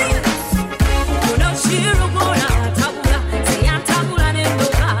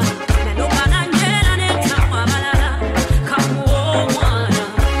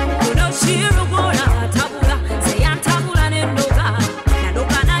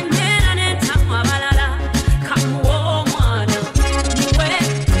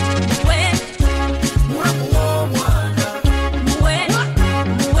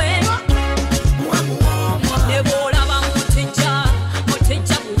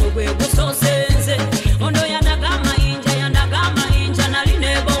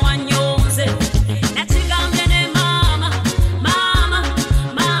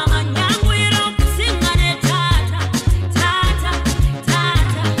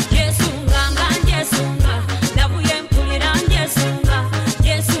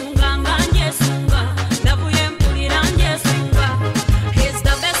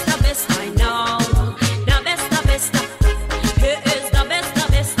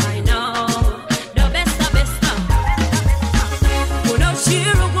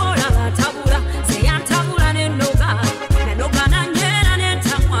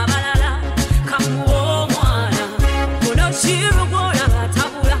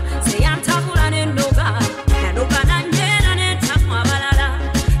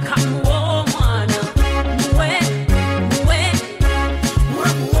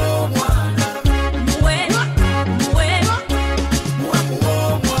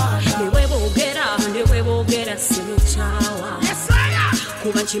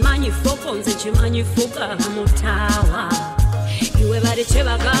 Chimanyi foko nze chimanyi fuka mutawa iwe baliche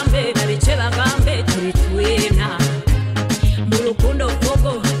bagambe tuli twena mu lukundo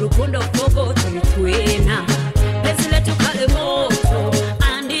fogo tuli twena penzi letu kale moto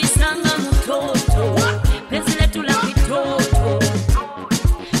andisanga mutoto penzi letu la kitoto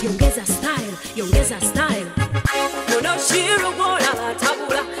yongeza style uno shiro bora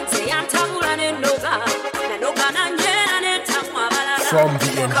tabula say antabula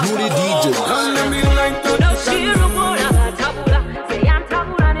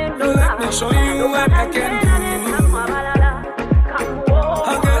I'll show you what I can do.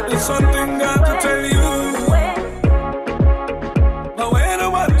 I got something got to tell you. But when I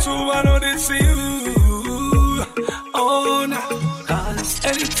want to, I know they see you. Oh, no. Cause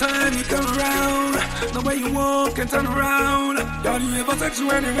anytime you come around, the way you walk and turn around, don't you ever touch you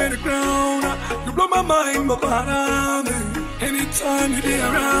anywhere to the ground. You blow my mind, but anytime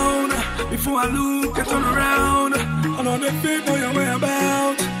you're around, before I look and turn around, I know the people you're way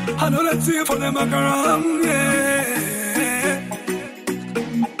about. I know that's it for them back around, yeah.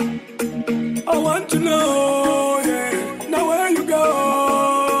 I want to know, yeah, now where you go,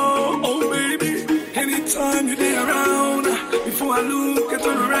 oh baby. Anytime you're around, before I look and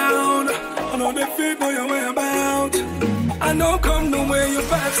turn around, I know the people you're way about. I know come the way you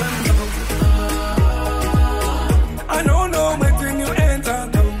pass and go. I don't know when you enter,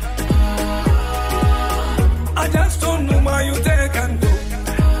 no. I just don't know why you take and go.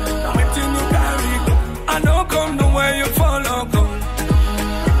 When you carry go, I know come the way you follow go.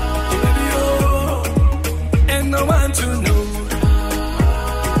 Baby, oh, ain't no one to know.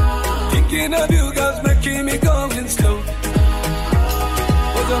 Thinking of you girls making me going slow.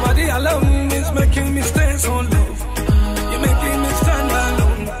 But your body alone is making me stay so low. You're making me stand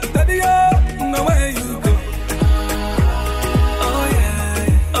alone. Baby, oh, no way you go.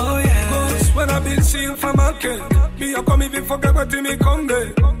 When I've been seeing from my kid, me I come even forget what me come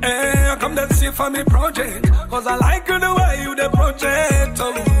there. I come to see for me project, cause I like you the way you the project.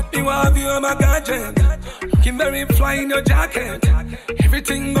 Oh, you have you on my gadget, looking very fly in your jacket.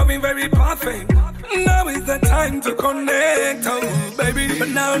 Everything going very perfect. Now is the time to connect, oh baby. But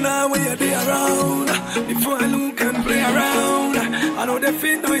now when you're there around, before I look and play around, I know they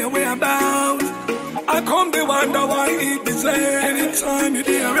feel know your way about. I come to wonder why it is late. Anytime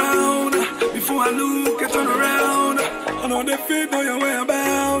you're around, before I look and turn around, I know they feel know your way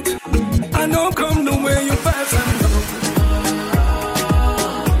about. I know come the way you pass and go.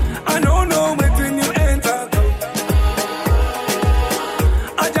 I don't know when you enter.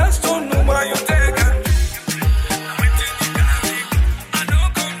 I just don't know why you take it. I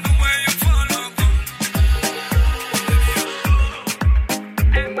know come the way you follow.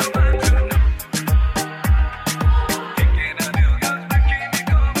 Ain't no man to know.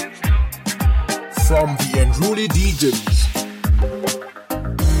 From the Unruly DJs.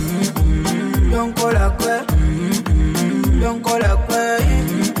 Don't call a quay. Don't call a quay.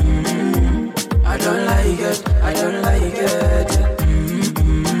 I don't like it. I don't like it.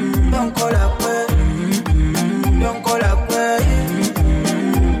 Don't call a quay. Don't call a quay.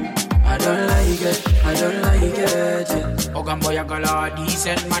 I don't like it. I don't like it. Ogambo ya gala a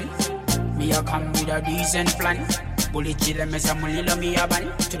decent man. Me a come with a decent plan. Bullet chile me sa mulilo me a ban.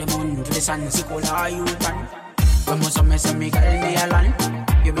 To the moon, to the sun, si kola you can. When mo so me sa me girl me a land.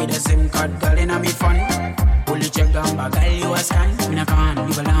 You be the same card girl in a me fun. Bullet check gamba girl you a scan. Me na can,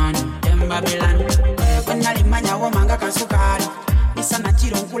 you balan, dem Babylon. When I limanya wo manga kasukari. Isa na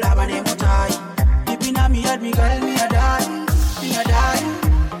chiro nkula bane motai. Deep in a me head me girl me a die. Me a die,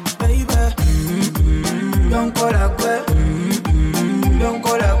 baby. Don't call a quay. Don't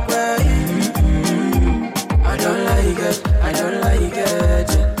call a quay. I don't like it. I don't like it.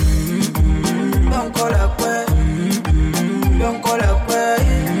 Don't call a quay. Don't call a quay.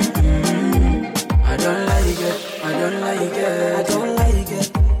 I don't like it. I don't like it. I don't like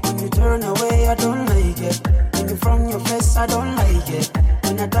it. When you turn away, I don't like it. When you from your face, I don't like it.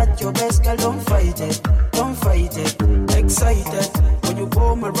 When I touch your best, girl, don't fight it. Don't fight it. Excited. When you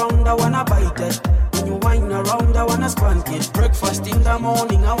come around, I wanna bite it. When you whine around, I wanna spank it. Breakfast in the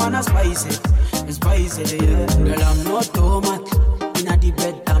morning, I wanna spice it. Spice it, yeah. Girl, I'm not tomat. In a the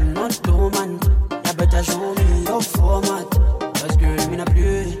bed, I'm not dormant. You better show me your format. Cause girl, me na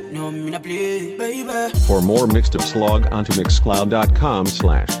play. No, me na play, baby. For more mixtapes, log onto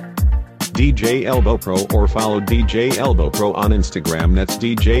mixcloud.com/DJ Elbow Pro or follow DJ Elbow Pro on Instagram. That's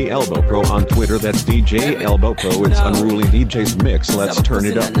DJ Elbow Pro on Twitter. That's DJ Elbow Pro. It's Unruly DJ's mix. Let's turn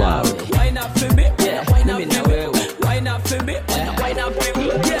it up loud. Why not for me? Yeah, why not for me? Why not for me? Why not for me?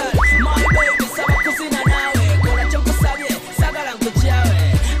 Yeah, my baby, saba kusina nawe. Kora choko sabye, sagala nkuchawe.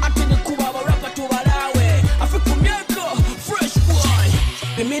 Atini kuba warapa tubalawe. Afrika myeko, fresh boy.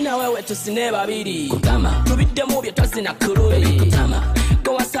 Bimina wewe tusine babiri. Kutama. Tubide mubye tazina kururi. Kutama.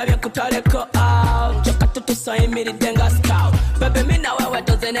 Kwa sabye kutaleko out. Choka tutusayimiri denga scout. Bebe mina wewe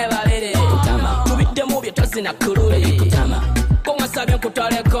tuzine babiri. Kutama. Tubide mubye tazina kururi. Kutama. Kwa sabye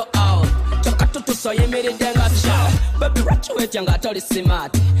kutaleko out. Choka tutusayimiri denga scout. Baby rachu wejanga atali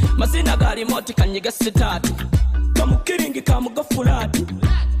simati. Mazina gali moti kanyiga sitati. Kamukiringi kamugafulati.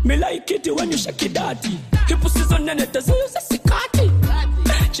 Me like it when you shake it daddy. Hipu sizo nene tezuyo sikati.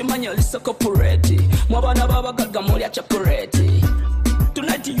 chimanya lisa corporate mwabana babagaga muri achaporate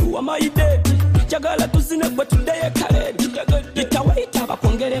tonight you are my daddy chagala tuzine gwe today kaleti itawaita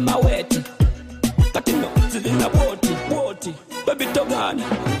bakongere maweti kati no zilina woti baby togani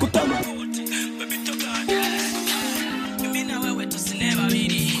kutama woti baby togani mimi na wewe tusineva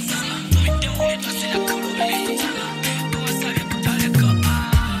mini midemo yetu sina kuruli tuwasale kutaleka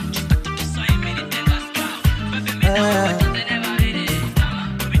tutusai mini tenga baby mimi na wewe tusineva mini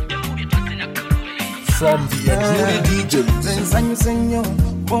midemo yetu sina kuruli from the Unruly DJs. Zensanyu senyo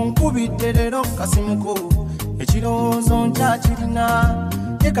bonkubiterero kasimuko ekirozo nja kirina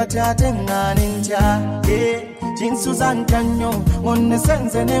yekati ate ngane ntya kinsuza ntya nnyo ngonne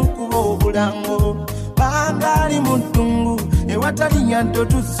senze n'enkuba obulango bangali mu ddungu ewatali yaddo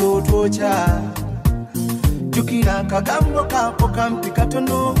tuzzootwokya jukira akagambo kako kampi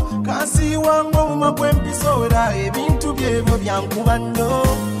katono kansiiwa ng'omuma gw'empisoera ebintu byebyo byankuba nno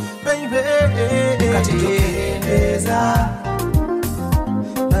baby kati tokendeeza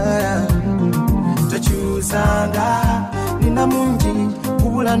tokyusanga nina mungi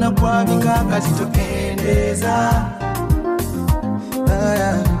kubulana kwabika kati tokendeeza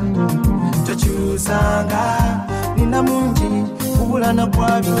tokyusanga nina mungi kubulana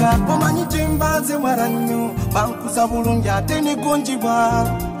kwabika omanyi gyembaze wala nnyo bankuza bulungi ate negonjibwa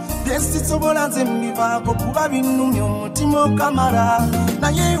byesisobola nze mbivaako kuba binnumya omutima okamala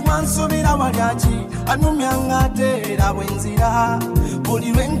naye wansobera walyaki anumyanga ate era bwenzira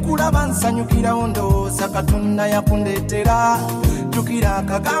buli lwenkulaba nsanyukirawo ndowooza katonda yakundeetera jukira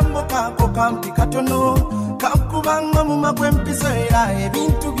akagambo kako kampi katono kankubanga mu magw'empiso era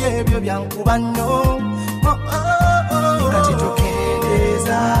ebintu byebyo byankuba nnyo kati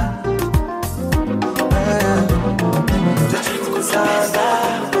tokendeeza tokikusanga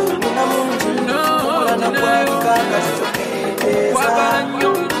nina mungi obulana bwabika kati tokendeeza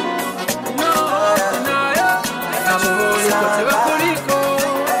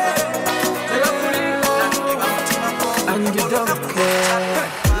and you don't care.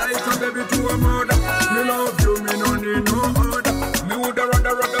 Like a baby to a mother, me love you, me no need no other. Me woulda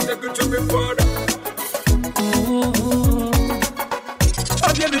rather take it to me father. A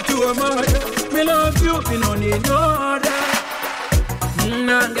baby to a mother, me love you, me no need no other.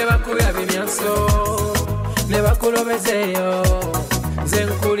 Nange bakuya bimyaso, ne bakulobezeyo, nze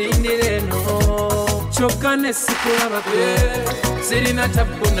nkulindire no. Kyokka ne sikulabako, sirina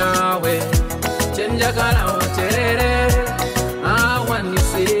tabu naawe. Chenjagala oterere, when you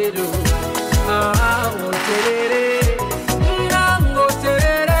see do, oterere, nango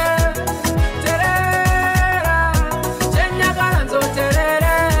terere, terera, chenjagala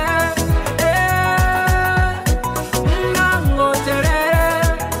oterere, nango terere,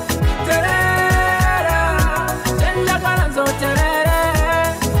 terera, chenjagala oterere.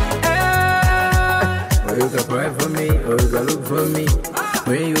 Oh, you can cry for me, or you can look for me.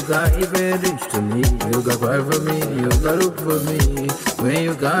 When you can't even reach to me, you got cry for me, you got look for me. When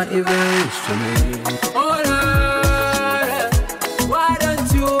you can't even reach to me. Oh Lord, why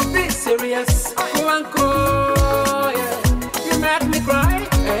don't you be serious? Go and call, yeah. You make me cry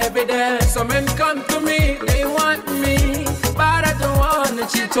every day. Some men come to me, they want me, but I don't wanna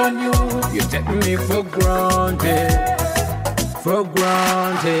cheat on you. You take me for granted,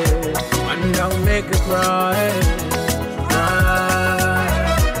 and don't make me cry.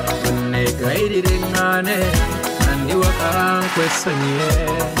 Guided in Nane, and you are question,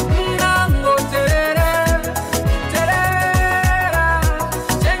 Nango terere, terera,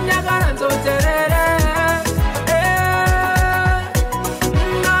 Chenjagaranzo terere,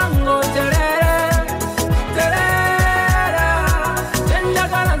 Nango terere, terera,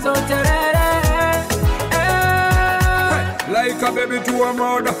 Chenjagaranzo terere. Like a baby to a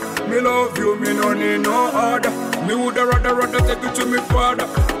mother, me love you, me no need no other. Me woulda rather take it to me father.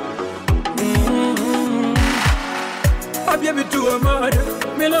 A baby to a mother,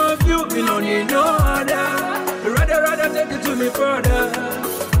 me love you, me no need no other. Rather take it to me further,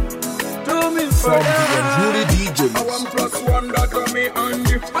 to me further. From the Unruly DJs. I want +1 that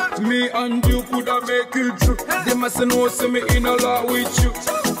me and you coulda make it true. They must know see me in a lot with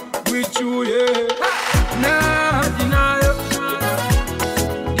you, yeah. Nah, deny you,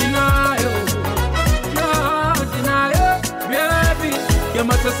 baby. You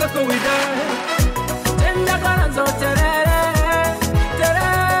must have sucked with that. Chenjagaranzo terere,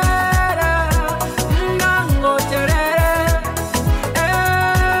 terera, nango terere,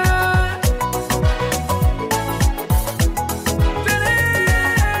 terera,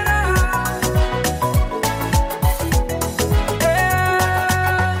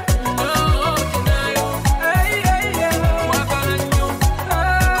 no,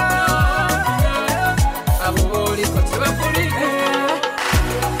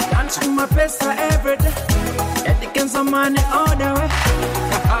 every day. Getting some money all the way.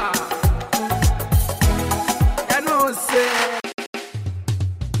 I know, say.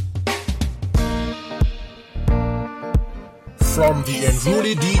 From the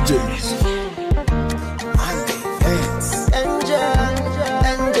Unruly DJs.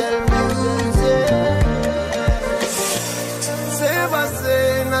 Angel music. Seba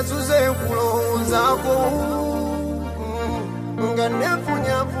sena tuze kulonzako.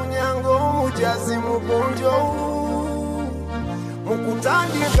 Nganefunya funyango mujazi mugonjo.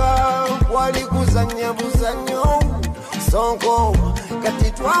 Mukutandika walikuzanya buzanyo. Sonko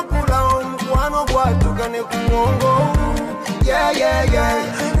kati twakula mkwano gwatukane kumongo. Yeah, yeah, yeah.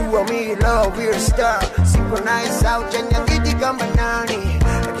 You and me, love, we're a star. Synchronize out, and you get the banani.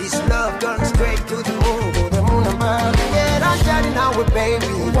 This love done straight to the moon and back. Yeah, I'm shining now with baby.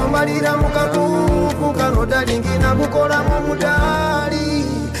 Wambalira mukaku, kukanoda lingina kukola mudali.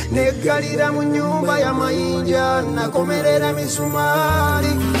 Negalira mu nyumba ya mayinja, nakomerera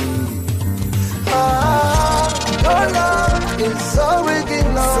misumari. Your love is so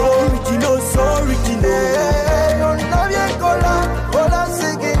original. So original, so original. Yeah, your love, yeah, kola,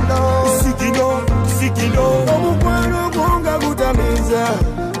 sigino. Sigino, sigino. Omukwano gonga gutamiza.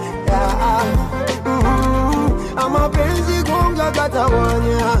 Amapenzi gonga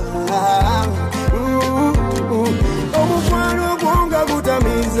katawanya. Omukwano gonga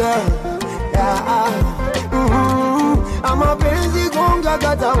gutamiza. Amapenzi gonga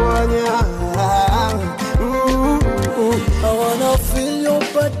katawanya. I wanna feel your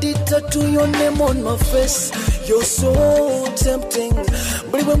body, tattoo your name on my face. You're so tempting.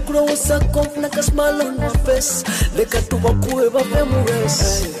 But when close I come like a smile on my face. Like a tubaku eva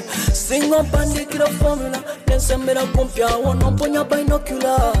femures. Sing up and get a formula. Then send me a compia one on your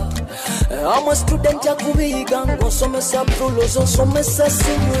binocular. I'm a student, Jacobi Gango, so mess up rulos, so mess up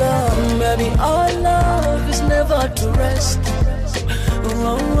singular. Maybe our love is never to rest.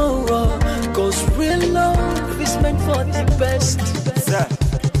 Cause real love is meant for the best.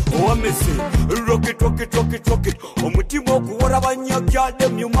 Oh, me say, rock it, rock it, rock it, rock it. Omutima okuwarabanya kyadde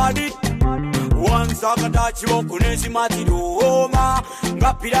myumali. Wansaga dachiwo kunezi matido oma.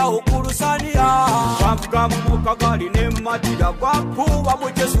 Ngapira okulusania. Kafuka mukagali ne matida kwakuba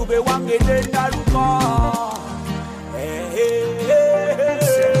mujezube wange nendaluka.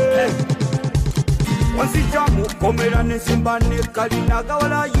 Wansijamu komera nesimba nekalina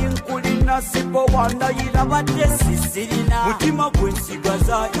gawala yinkulina sipo wanda yirabadde sisirina mutima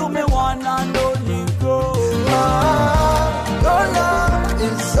gwensigaza yume wana ndonigo. Your love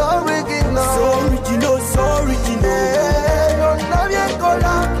is so original. So original, so original. Yeah, your love, yeah,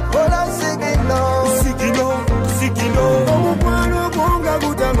 kola, sigino. Sigino, sigino. Omukwano gonga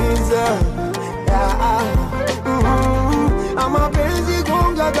gutamiza. Amapenzi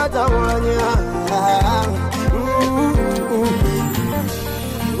gonga katawanya.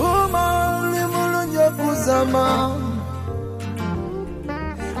 Umali mulunje kuzama.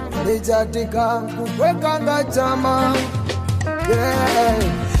 Lijatika kukweka ngachama. Yeah.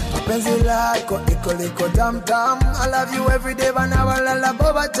 Penzi lako iko tam tam. I love you every day bana walala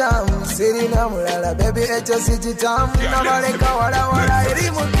boba tam. Siri na mulala baby echo siji tam. Na baleka wala iri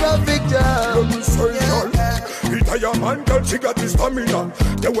mu traffic jam. Ita ya man girl, she got this stamina.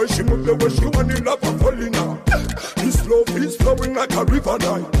 The way she move, the way she want it like a falling. This love is flowing like a river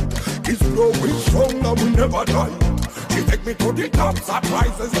night. It's flowing strong now we never die. She take me to the top,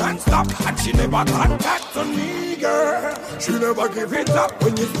 surprises and stop. And she never contact on me, girl. She never give it up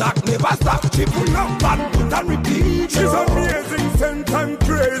when you start, never stop. She pull up and put and repeat. She's amazing, sent and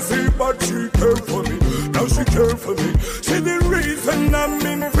crazy, but she care for me. Now she care for me. She the reason I'm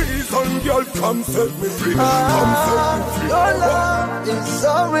in prison. Girl, come set me free. Come set me free. Your love is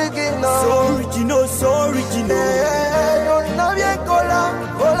so original. So original, so original. Yeah, your love, yeah,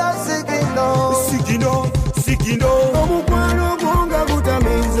 kola, sigino. Sigino, sigino. Omukwano gonga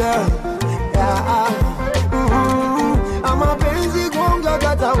gutamiza. Amapenzi gonga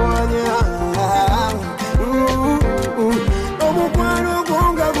katawanya. Omukwano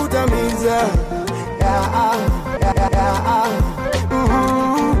gonga gutamiza.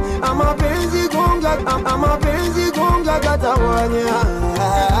 Amapenzi gonga katawanya.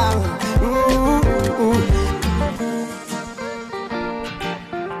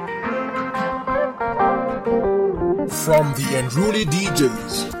 From the Unruly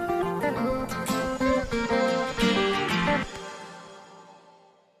DJs.